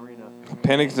the arena.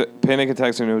 Panic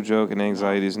attacks are no joke, and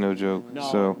anxiety is no joke.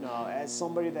 No. As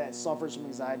somebody that suffers from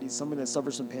anxiety, somebody that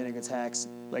suffers from panic attacks,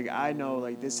 like I know,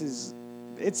 like this is,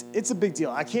 it's a big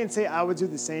deal. I can't say I would do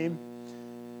the same,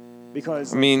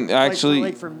 because I mean,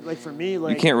 actually, for me,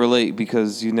 you can't relate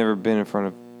because you've never been in front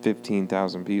of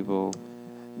 15,000 people.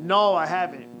 No, I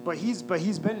haven't. But he's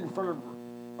been in front of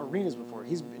arenas before.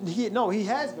 He has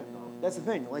been though. That's the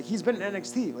thing. Like he's been in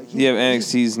NXT. Like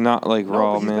NXT's not like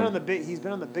Raw, he's man. He's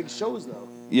been on the big shows though.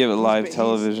 Yeah, but live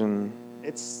television.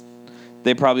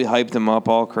 They probably hyped him up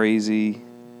all crazy.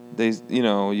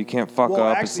 You can't fuck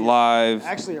up. It's live.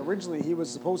 Actually, originally he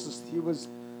was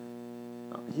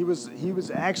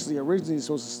actually originally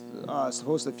supposed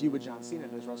to feud with John Cena in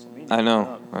his WrestleMania. I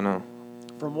know.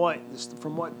 From what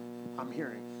I'm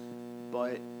hearing,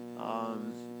 but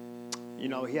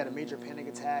he had a major panic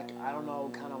attack. I don't know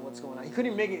kind of what's going on. He couldn't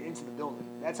even make it into the building.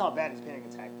 That's how bad his panic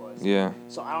attack was. Yeah.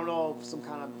 So I don't know if some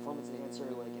kind of performance enhancer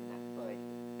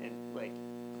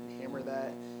hammer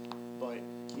that, but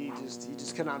he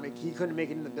just could not make. He couldn't make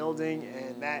it in the building,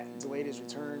 and that delayed his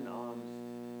return.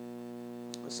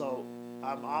 So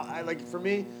for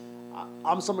me,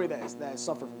 I'm somebody that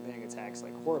suffered from panic attacks,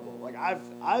 like horrible. Like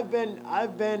I've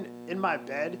been in my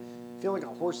bed, feeling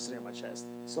like a horse sitting on my chest.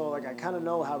 So like I kind of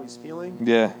know how he's feeling.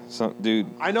 Yeah, dude.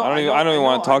 I know. I don't even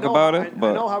want to talk about it,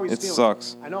 but I know how he's feeling.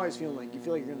 Sucks. I know how he's feeling. Like you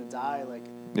feel like you're gonna die. Like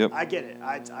yep. I get it.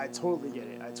 I totally get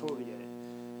it.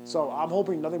 So I'm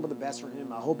hoping nothing but the best for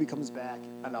him. I hope he comes back,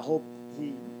 and I hope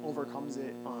he overcomes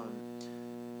it.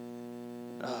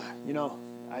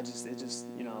 It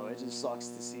just sucks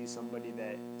to see somebody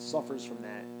that suffers from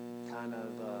that kind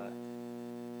of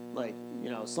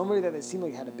somebody that they seemed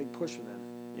like had a big push for them.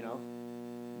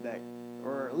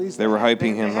 Or at least they were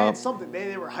hyping him up. Something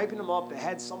they were hyping him up. They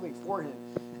had something for him,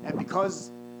 and because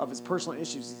of his personal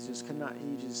issues, he just could not.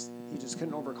 He just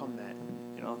couldn't overcome that.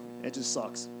 It just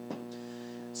sucks.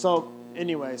 So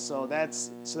anyway,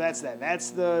 that's that. That's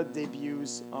the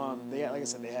debuts. Like I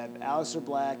said, they have Aleister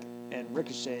Black and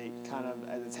Ricochet kind of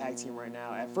as a tag team right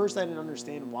now. At first, I didn't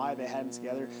understand why they had them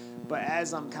together, but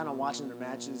as I'm kind of watching their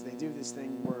matches, they do this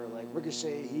thing where like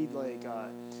Ricochet, he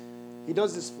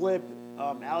does this flip.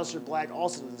 Aleister Black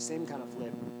also does the same kind of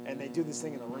flip, and they do this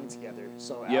thing in the ring together.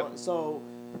 So Aleister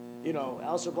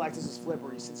Black does this flip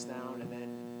where he sits down, and then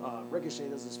Ricochet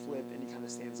does this flip, and he kind of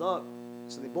stands up.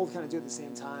 So they both kind of do it at the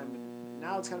same time. And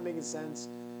now it's kind of making sense.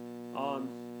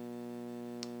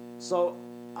 So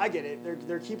I get it.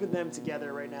 They're keeping them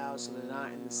together right now, so they're not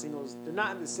in the singles. They're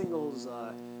not in the singles.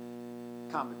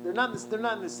 They're not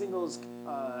in the singles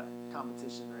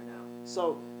competition right now.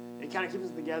 So it kind of keeps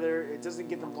them together. It doesn't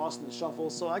get them lost in the shuffle.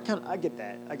 So I get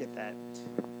that. Like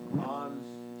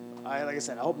I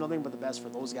said, I hope nothing but the best for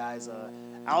those guys.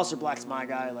 Aleister Black's my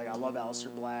guy. Like I love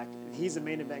Aleister Black. He's a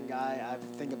main event guy. I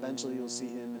think eventually you'll see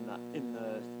him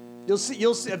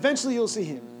eventually you'll see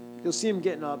him. You'll see him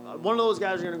getting up. One of those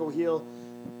guys are gonna go heel.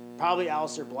 Probably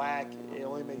Aleister Black. It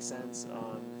only makes sense.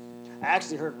 I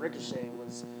actually heard Ricochet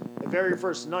was the very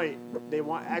first night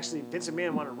Vince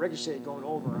McMahon wanted Ricochet going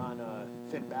over on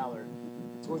Finn Balor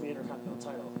to win the Intercontinental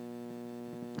title,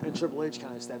 and Triple H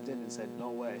kind of stepped in and said no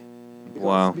way.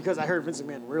 Because I heard Vince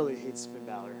McMahon really hates Finn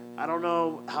Balor. I don't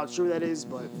know how true that is,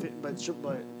 but Vince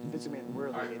McMahon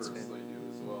really hates Finn. I personally do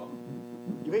as well.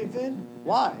 You hate Finn?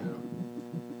 Why?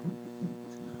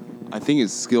 I think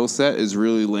his skill set is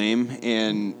really lame,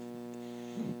 and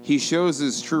he shows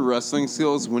his true wrestling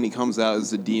skills when he comes out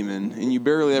as a demon, and you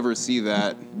barely ever see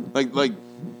that. Like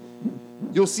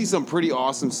you'll see some pretty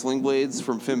awesome sling blades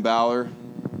from Finn Balor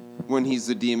when he's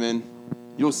the demon.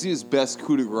 You'll see his best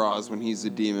coup de grace when he's the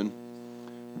demon.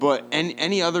 But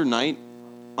any other night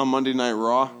on Monday Night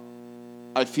Raw,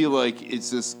 I feel like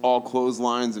it's just all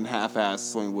clotheslines and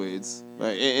half-assed sling blades.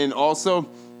 And also,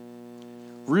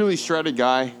 really shredded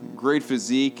guy, great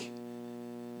physique,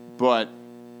 but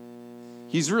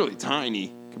he's really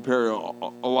tiny compared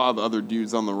to a lot of the other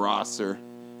dudes on the roster.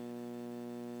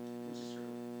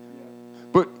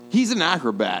 But he's an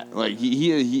acrobat. Like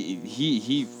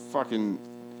he fucking.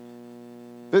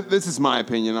 This is my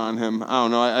opinion on him. I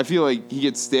don't know. I feel like he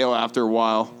gets stale after a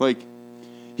while. Like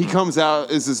he comes out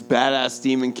as this badass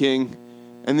demon king,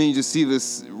 and then you just see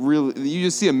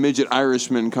a midget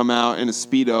Irishman come out in a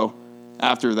Speedo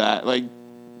after that. Like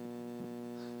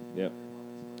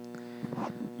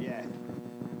Yeah.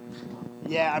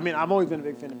 Yeah, I mean, I've always been a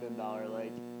big fan of Finn Balor.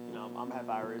 Like, you know, I'm half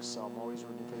Irish, so I'm always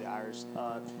rooting for the Irish.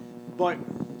 But,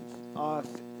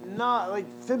 not like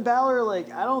Finn Balor.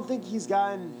 Like, I don't think he's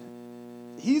gotten.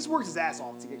 He's worked his ass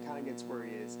off to get to where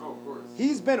he is. Oh, of course.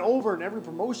 He's been over in every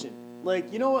promotion.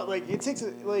 Like, you know what? Like, it takes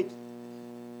like.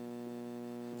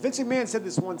 Vince McMahon said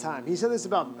this one time. He said this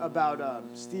about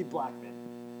Steve Blackman.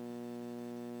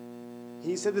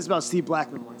 He said this about Steve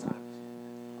Blackman one time.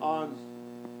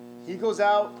 He goes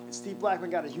out. Steve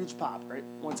Blackman got a huge pop, right?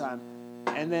 One time,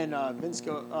 and then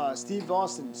Steve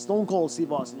Austin, Stone Cold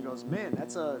Steve Austin. He goes, "Man,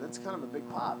 that's kind of a big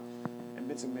pop." And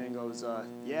Vince McMahon goes,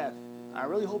 "Yeah, I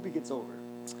really hope he gets over."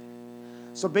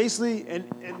 So basically, and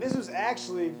this was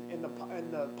actually in the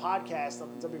podcast on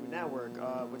the WWE Network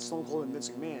with Stone Cold and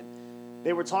Vince McMahon.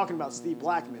 They were talking about Steve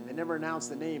Blackman. They never announced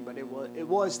the name, but it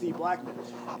was Steve Blackman.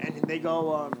 And they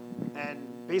go, and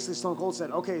basically Stone Cold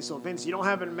said, "Okay, so Vince, you don't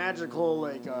have a magical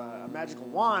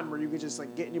wand where you can just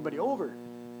like get anybody over.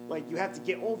 Like you have to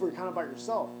get over kind of by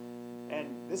yourself." And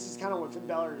this is kind of what Finn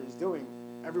Balor is doing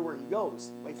everywhere he goes.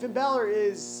 Like Finn Balor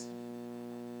is,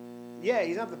 yeah,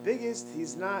 he's not the biggest.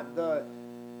 He's not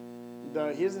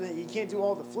he can't do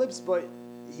all the flips, but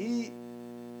I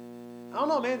don't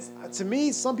know, man. To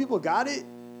me, some people got it,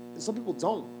 and some people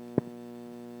don't.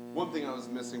 One thing I was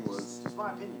missing was Just my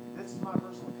opinion. This is my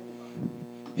personal opinion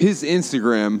about it. his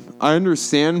Instagram. I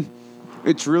understand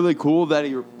it's really cool that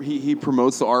he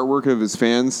promotes the artwork of his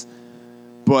fans,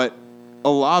 but a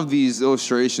lot of these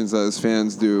illustrations that his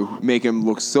fans do make him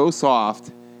look so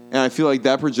soft, and I feel like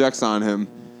that projects on him.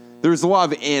 There's a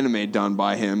lot of anime done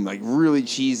by him, like really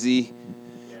cheesy.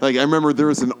 Like, I remember there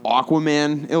was an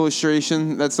Aquaman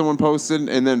illustration that someone posted,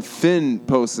 and then Finn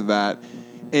posted that,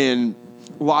 and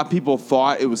a lot of people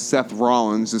thought it was Seth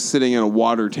Rollins just sitting in a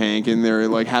water tank, and they're,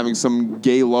 like, having some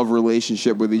gay love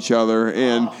relationship with each other,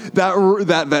 and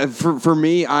that for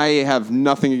me, I have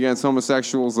nothing against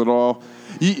homosexuals at all.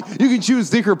 You can choose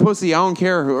dick or pussy, I don't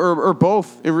care, or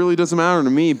both. It really doesn't matter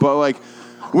to me, but, like,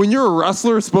 when you're a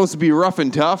wrestler, it's supposed to be rough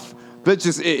and tough. That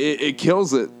just it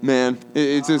kills it, man.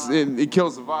 It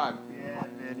kills the vibe. Yeah,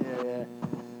 man.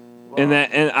 Yeah. And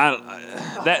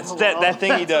that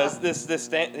thing he does, this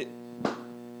stand.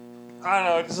 I don't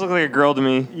know. It just looks like a girl to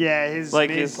me. Yeah, his Like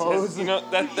main his pose. you know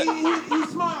that. He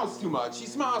smiles too much. He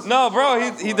smiles. No,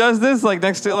 bro, he does this like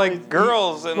next to like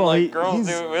girls and well, like girls he's-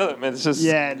 do it with him. It's just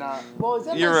Yeah, nah. Well, is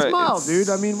that You're nice right, smile, it's- dude?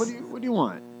 I mean, what do you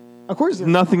want? Of course,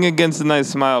 nothing against a nice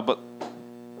smile, but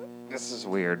this is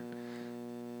weird.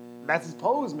 that's his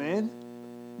pose, man.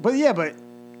 But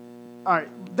all right,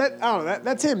 I don't know.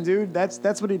 That's him, dude.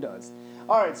 That's what he does.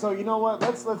 All right, so you know what?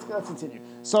 Let's continue.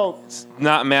 So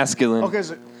Not masculine. okay,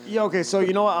 so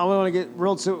you know what? I want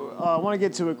to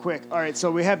get to it quick. All right,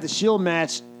 so we have the Shield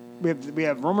match. We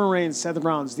have Roman Reigns, Seth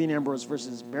Rollins, Dean Ambrose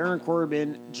versus Baron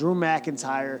Corbin, Drew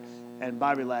McIntyre, and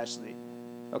Bobby Lashley.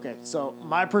 Okay, so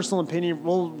my personal opinion,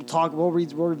 we'll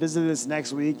revisit this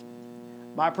next week.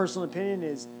 My personal opinion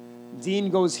is Dean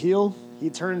goes heel. He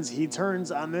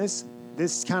turns on this.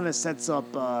 This kind of sets up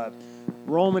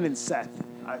Roman and Seth,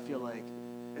 I feel like.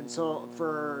 And so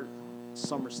for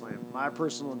SummerSlam, my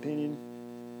personal opinion,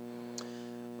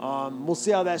 we'll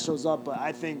see how that shows up, but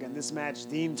I think in this match,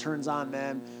 Dean turns on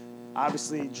them.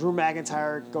 Obviously, Drew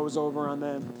McIntyre goes over on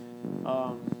them,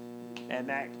 and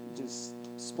that just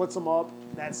splits them up.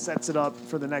 That sets it up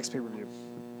for the next pay-per-view.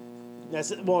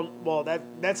 That's it. Well,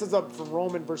 that sets up for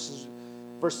Roman versus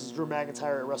Drew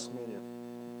McIntyre at WrestleMania.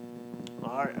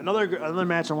 All right, another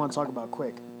match I want to talk about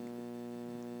quick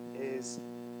is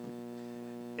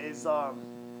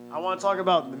I want to talk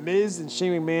about The Miz and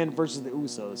Shane McMahon versus the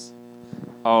Usos.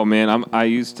 Oh man, I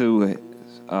used to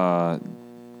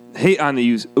hate on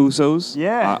the Usos.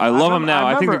 Yeah, I love them now.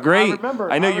 I think they're great.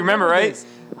 I know you remember, right? this.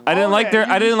 I didn't like their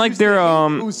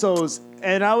Usos,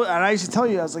 and I used to tell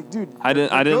you, I was like, dude, I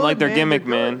didn't like their gimmick,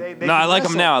 man. No, I like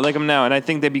them now. I like them now, and I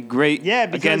think they'd be great. Yeah,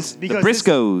 against the because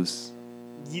Briscoes.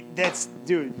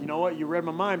 Dude, you know what? You read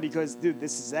my mind because, dude,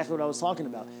 this is exactly what I was talking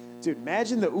about. Dude,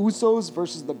 imagine the Usos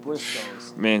versus the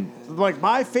Briscoes. Man, Like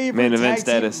my favorite main event tag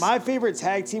status. team, my favorite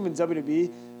tag team in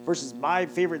WWE versus my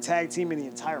favorite tag team in the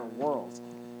entire world.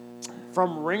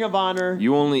 From Ring of Honor,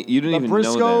 you didn't the even know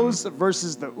Briscoes them.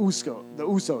 versus the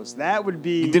Usos. That would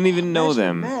be. You didn't even know imagine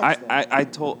them. the match then. I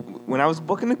told when I was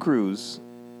booking the cruise,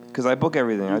 because I book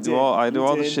everything. You I do did. all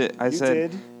You the did. shit. I You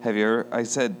said, did. have you ever? I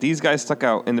said these guys stuck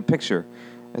out in the picture.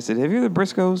 I said, have you heard the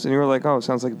Briscoes? And you were like, oh, it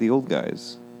sounds like the old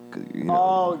guys. You know,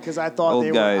 Oh, because I thought old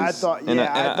they guys. were. I thought, yeah, and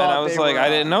I thought I was they like, were, I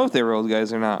didn't know if they were old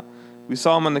guys or not. We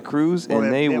saw them on the cruise, Well,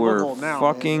 and they look were old now,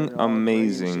 man. fucking They're all gray and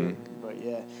amazing. shit. But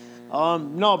yeah,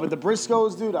 no, but the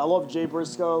Briscoes, dude, I love Jay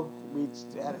Briscoe. we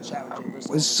had a chat with Jay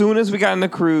Briscoe. As soon as we got in the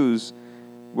cruise,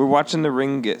 we're watching the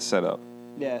ring get set up.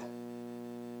 Yeah,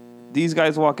 These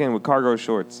guys walk in with cargo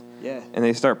shorts, yeah. and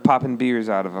they start popping beers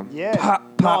out of them. Yeah.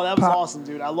 Pop, pop, no, that was pop. awesome,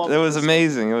 dude. I love It was Briscoes.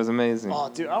 amazing. It was amazing. Oh,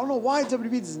 dude, I don't know why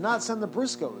WWE does not send the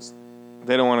Briscoes.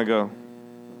 They don't want to go.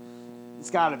 It's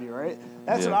got to be, right?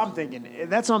 That's Yeah. what I'm thinking.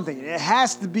 That's what I'm thinking. It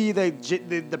has to be the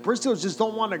Briscoes just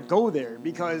don't want to go there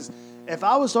because if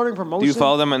I was starting promotion... Do you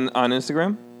follow them on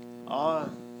Instagram?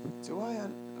 Do I?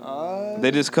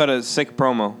 They just cut a sick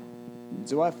promo.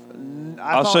 Do I?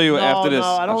 I'll show you after this. No,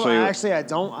 I don't. I'll show you. Actually, I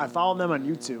don't. I follow them on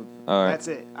YouTube. All right. That's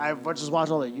it. I just watch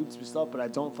all their YouTube stuff, but I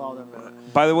don't follow them.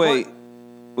 By the way, But-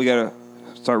 we got to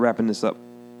start wrapping this up.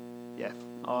 Yeah.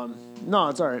 No,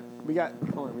 it's all right. We got a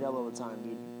little bit of time,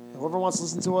 dude. Whoever wants to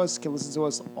listen to us can listen to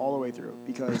us all the way through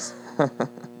because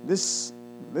this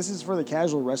is for the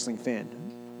casual wrestling fan.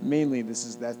 Mainly,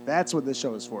 that's what this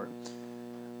show is for.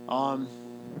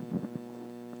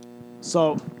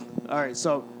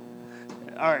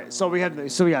 So we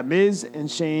got Miz and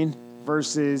Shane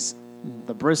versus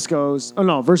the Briscoes. Oh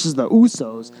no, versus the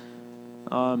Usos.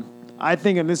 I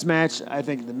think in this match, I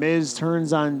think the Miz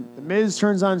turns on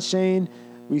Shane.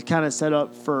 We kind of set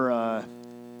up for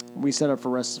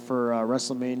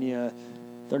WrestleMania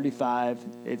 35.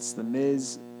 It's the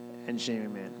Miz and Shane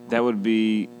McMahon. That would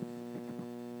be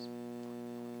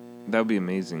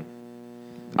amazing.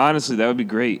 Honestly, that would be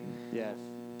great. Yeah.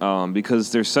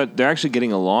 Because they're actually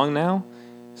getting along now.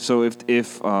 So if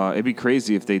it'd be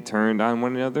crazy if they turned on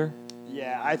one another.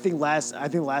 Yeah, I think last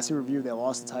we reviewed they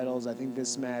lost the titles. I think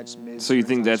this match Miz. So you turns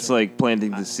think on that's Shane. like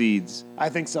planting the seeds? I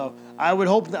think so. I would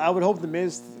hope the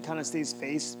Miz kind of stays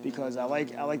face because I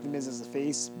like the Miz as a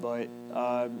face, but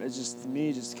it's just to me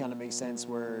it just kind of makes sense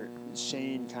where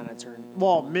Shane kind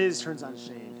of Miz turns on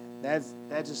Shane. That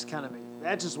just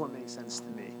what makes sense to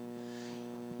me.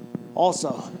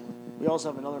 Also, we also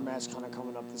have another match kind of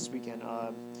coming up this weekend.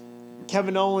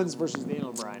 Kevin Owens versus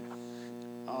Daniel Bryan.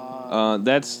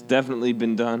 That's definitely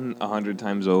been done 100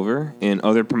 times over in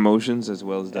other promotions as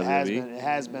well as WWE. It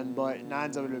has been, but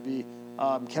not in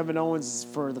WWE. Kevin Owens,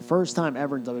 for the first time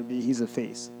ever in WWE, he's a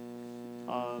face.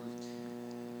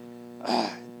 The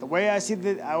way I see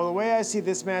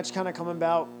this match kind of coming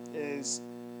about is,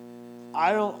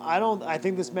 I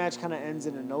think this match kind of ends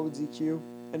in a no DQ,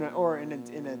 in a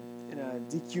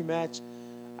DQ match.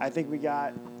 I think we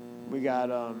got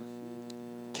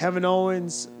Kevin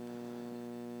Owens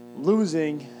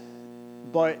losing,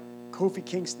 but Kofi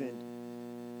Kingston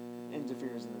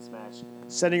interferes in this match,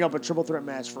 setting up a triple threat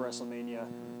match for WrestleMania.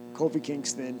 Kofi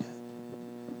Kingston,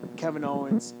 Kevin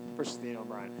Owens versus Daniel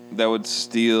Bryan. I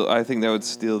think that would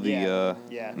steal the.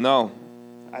 Yeah. No,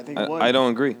 I think it would. I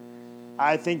don't agree.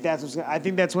 I think that's what's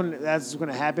going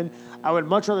to happen. I would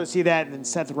much rather see that than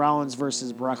Seth Rollins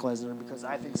versus Brock Lesnar because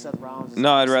I think Seth Rollins is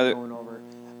I'd rather going over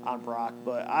on Brock.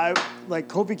 But I like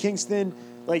Kofi Kingston.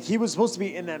 Like he was supposed to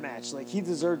be in that match. Like he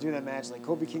deserved to be in that match. Like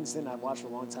Kofi Kingston, I've watched for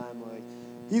a long time. Like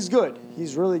he's good.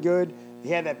 He's really good. He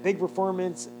had that big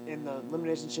performance in the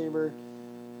Elimination Chamber.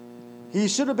 He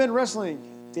should have been wrestling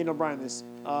Daniel Bryan this,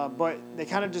 but they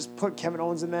kind of just put Kevin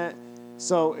Owens in that.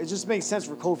 So it just makes sense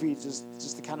for Kofi just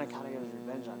to kind of get his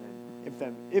revenge on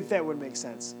him, if that would make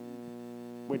sense,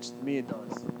 which to me it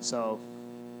does. So.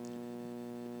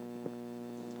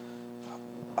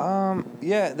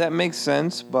 Yeah, that makes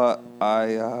sense, but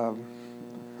I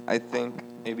think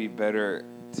it'd be better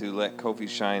to let Kofi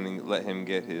shine and let him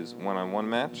get his one-on-one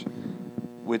match,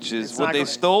 which is what they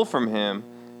stole from him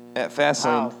at Fastlane.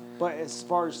 How? But as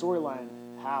far as storyline,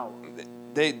 how?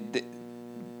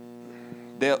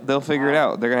 They'll figure it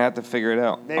out. They're gonna have to figure it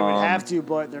out. They would have to,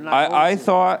 but they're not. I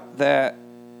thought that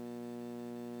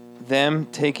them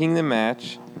taking the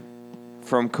match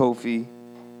from Kofi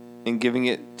and giving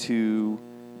it to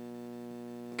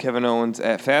Kevin Owens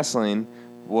at Fastlane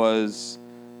was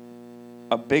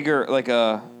a bigger,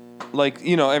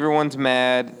 everyone's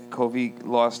mad. Kofi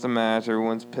lost the match.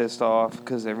 Everyone's pissed off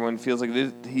because everyone feels like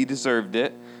he deserved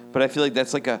it. But I feel like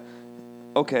that's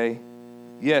okay,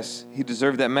 yes, he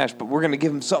deserved that match, but we're going to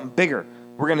give him something bigger.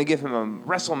 We're going to give him a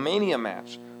WrestleMania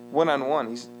match,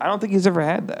 one-on-one. I don't think he's ever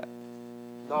had that.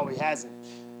 No, he hasn't.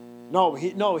 No,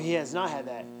 he has not had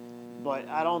that. But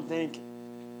I don't think...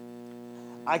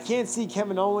 I can't see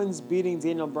Kevin Owens beating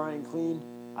Daniel Bryan clean.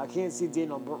 I can't see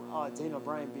Daniel Bryan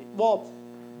beat... Well,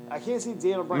 I can't see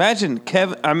Daniel Bryan... Imagine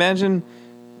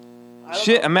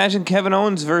Kevin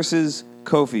Owens versus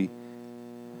Kofi.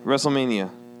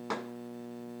 WrestleMania.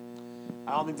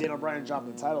 I don't think Daniel Bryan dropped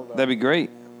the title, though. That'd be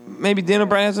great. Maybe Daniel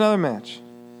Bryan has another match.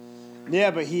 Yeah,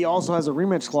 but he also has a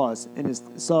rematch clause in his...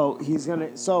 So, he's going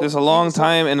to... There's a long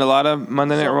time and a lot of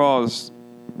Monday Night Raws.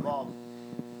 Well,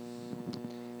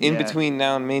 in Yeah. between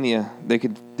now and Mania, they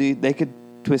could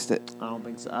twist it. I don't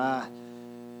think so.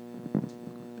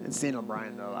 It's Daniel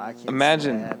Bryan though. I can't.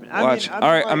 Imagine. See that happen. Watch. All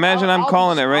right, imagine I'm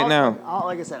calling it right now.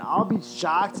 Like I said, I'll be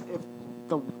shocked if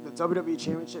the WWE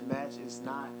Championship match is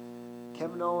not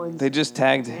Kevin Owens, They just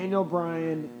tagged. Daniel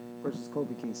Bryan versus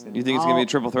Kofi Kingston. You think it's gonna be a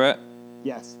triple threat?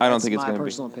 Yes. I don't that's think it's my gonna be.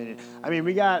 personal opinion. I mean,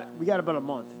 we got about a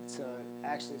month to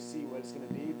actually see what it's gonna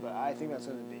be, but I think that's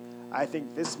gonna be. I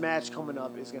think this match coming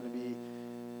up is gonna be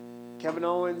Kevin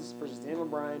Owens versus Daniel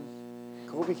Bryan.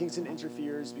 Kofi Kingston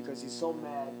interferes because he's so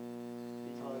mad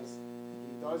because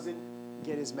he doesn't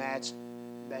get his match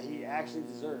that he actually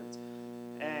deserved,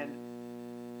 and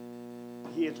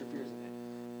he interferes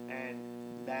in it, and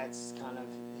that's kind of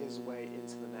his way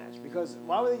into the match. Because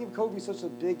why would they give Kofi such a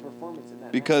big performance in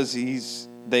that? Because match?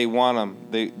 they want him.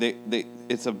 They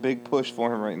it's a big push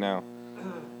for him right now.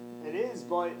 It is,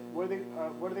 but what are they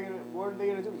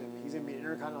gonna do with him? He's gonna be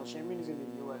Intercontinental Champion. He's gonna be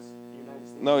United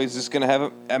States. No, he's just gonna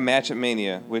have a match at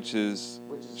Mania, which is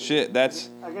shit. That's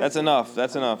enough.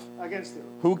 That's enough. Against who?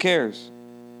 Who cares?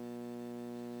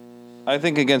 I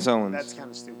think against Owens. That's kind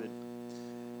of stupid.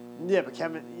 Yeah, but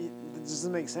Kevin, it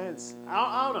doesn't make sense.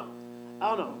 I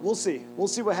don't know. We'll see. We'll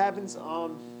see what happens.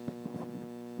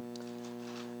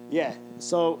 Yeah.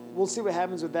 So we'll see what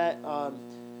happens with that. I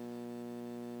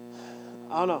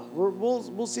don't know.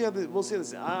 We'll see how we'll see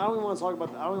this. I don't even want to talk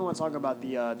about. I don't even want to talk about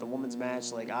the women's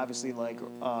match. Like obviously, like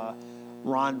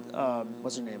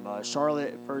what's her name?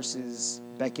 Charlotte versus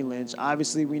Becky Lynch.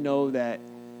 Obviously, we know that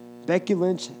Becky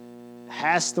Lynch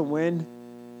has to win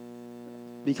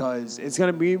because it's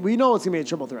gonna be. We know it's gonna be a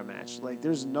triple threat match. Like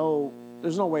there's no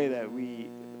way that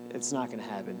it's not gonna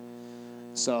happen.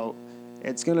 So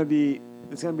it's gonna be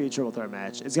a triple threat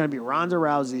match. It's gonna be Ronda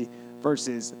Rousey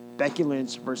versus Becky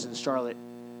Lynch versus Charlotte.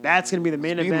 That's gonna be the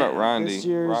main Speaking event about Ronda.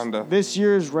 this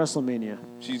year's WrestleMania.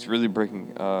 She's really breaking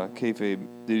kayfabe.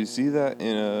 Did you see that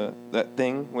in that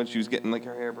thing when she was getting like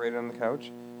her hair braided on the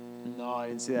couch? No, I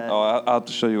didn't see that. Oh, I'll have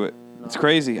to show you it. It's No.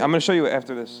 crazy. I'm gonna show you it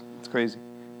after this. It's crazy.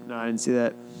 No, I didn't see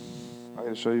that. I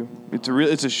gotta show you.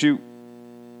 It's a shoot.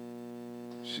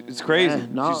 It's crazy. Yeah,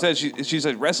 no. She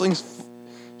said wrestling's.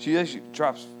 She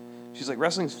drops. She's like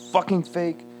wrestling's fucking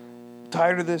fake.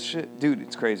 Tired of this shit, dude.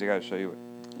 It's crazy. I gotta show you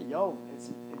it. Yo,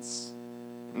 it's.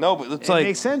 No, but it's It like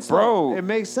makes sense, bro. though. It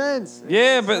makes sense. It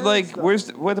Yeah, makes but sense, like,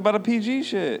 though. what about a PG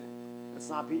shit? It's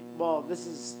not.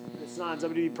 It's not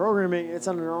WWE programming. It's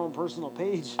on their own personal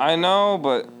page. I know,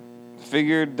 but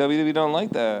figured WWE don't like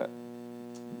that.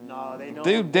 No, they know.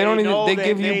 Dude, they don't even- know they that-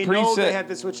 give you they know preset- They have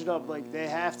to switch it up. Like they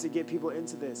have to get people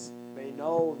into this. They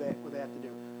know that what they have to do.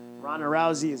 Ronda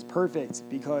Rousey is perfect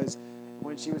because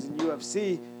when she was in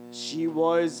UFC, she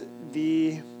was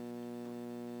the.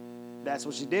 That's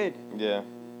what she did. Yeah.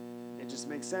 It just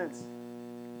makes sense.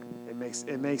 It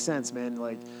makes sense, man.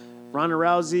 Like Ronda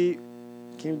Rousey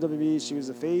came to WWE. She was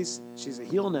a face. She's a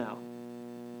heel now.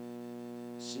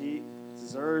 She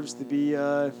deserves to be.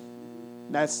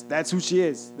 That's who she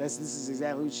is. This is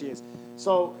exactly who she is.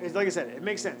 So it's like I said, it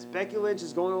makes sense. Becky Lynch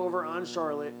is going over on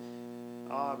Charlotte.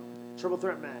 Triple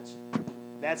threat match.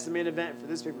 That's the main event for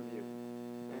this pay-per-view,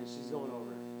 and she's going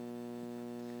over.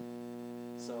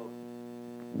 So.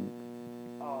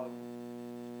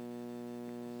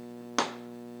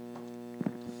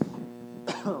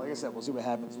 Like I said, we'll see what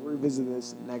happens. We'll revisit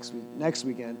this next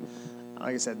weekend.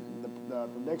 Like I said, the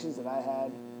predictions that I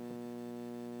had,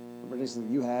 the predictions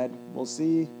that you had, we'll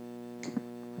see.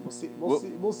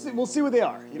 We'll see what they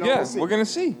are. You know, Yeah, we'll see. we're gonna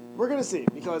see. We're gonna see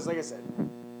because, like I said,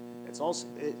 it's also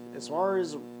as far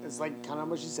as it's like kind of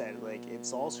what you said. Like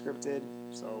it's all scripted,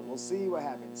 so we'll see what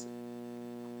happens.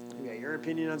 You got your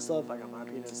opinion on stuff. I got my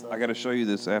opinion on stuff. I gotta show you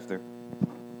this after.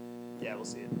 Yeah, we'll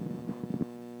see it.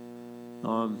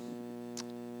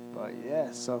 But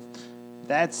yeah, so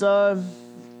that's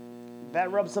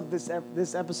that wraps up this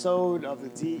episode of the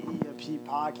DEP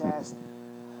podcast.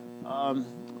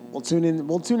 We'll tune in.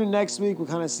 We'll tune in next week. We'll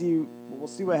kind of see. We'll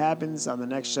see what happens on the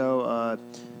next show.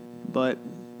 But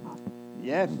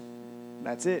yeah,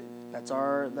 that's it. That's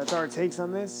our takes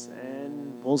on this,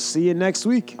 and we'll see you next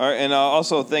week. All right, and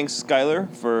also thanks Skylar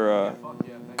for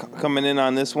coming in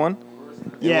on this one.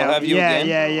 Yeah, we'll have you again.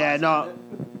 Yeah. No,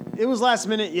 it was last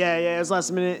minute. Yeah, it was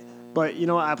last minute. But you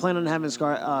know what? I plan on having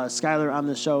Skylar on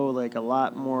the show like a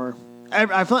lot more.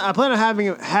 I plan on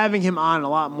having him on a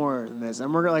lot more than this.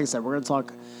 And like I said, we're gonna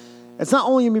talk. It's not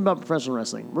only gonna be about professional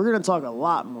wrestling. We're gonna talk a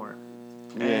lot more.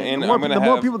 Yeah, and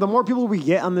the more people we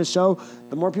get on this show,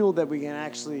 the more people that we can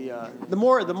actually, the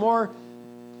more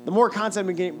content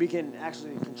we can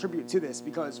actually contribute to this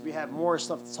because we have more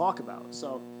stuff to talk about.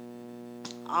 So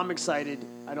I'm excited.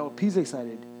 I know P's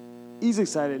excited. He's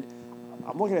excited.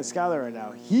 I'm looking at Skyler right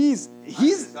now. He's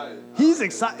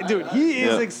excited, dude. He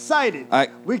is Yeah. excited.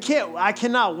 I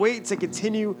cannot wait to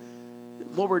continue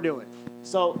what we're doing.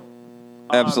 So,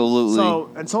 absolutely. So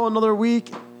until another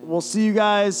week, we'll see you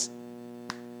guys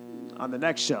on the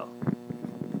next show.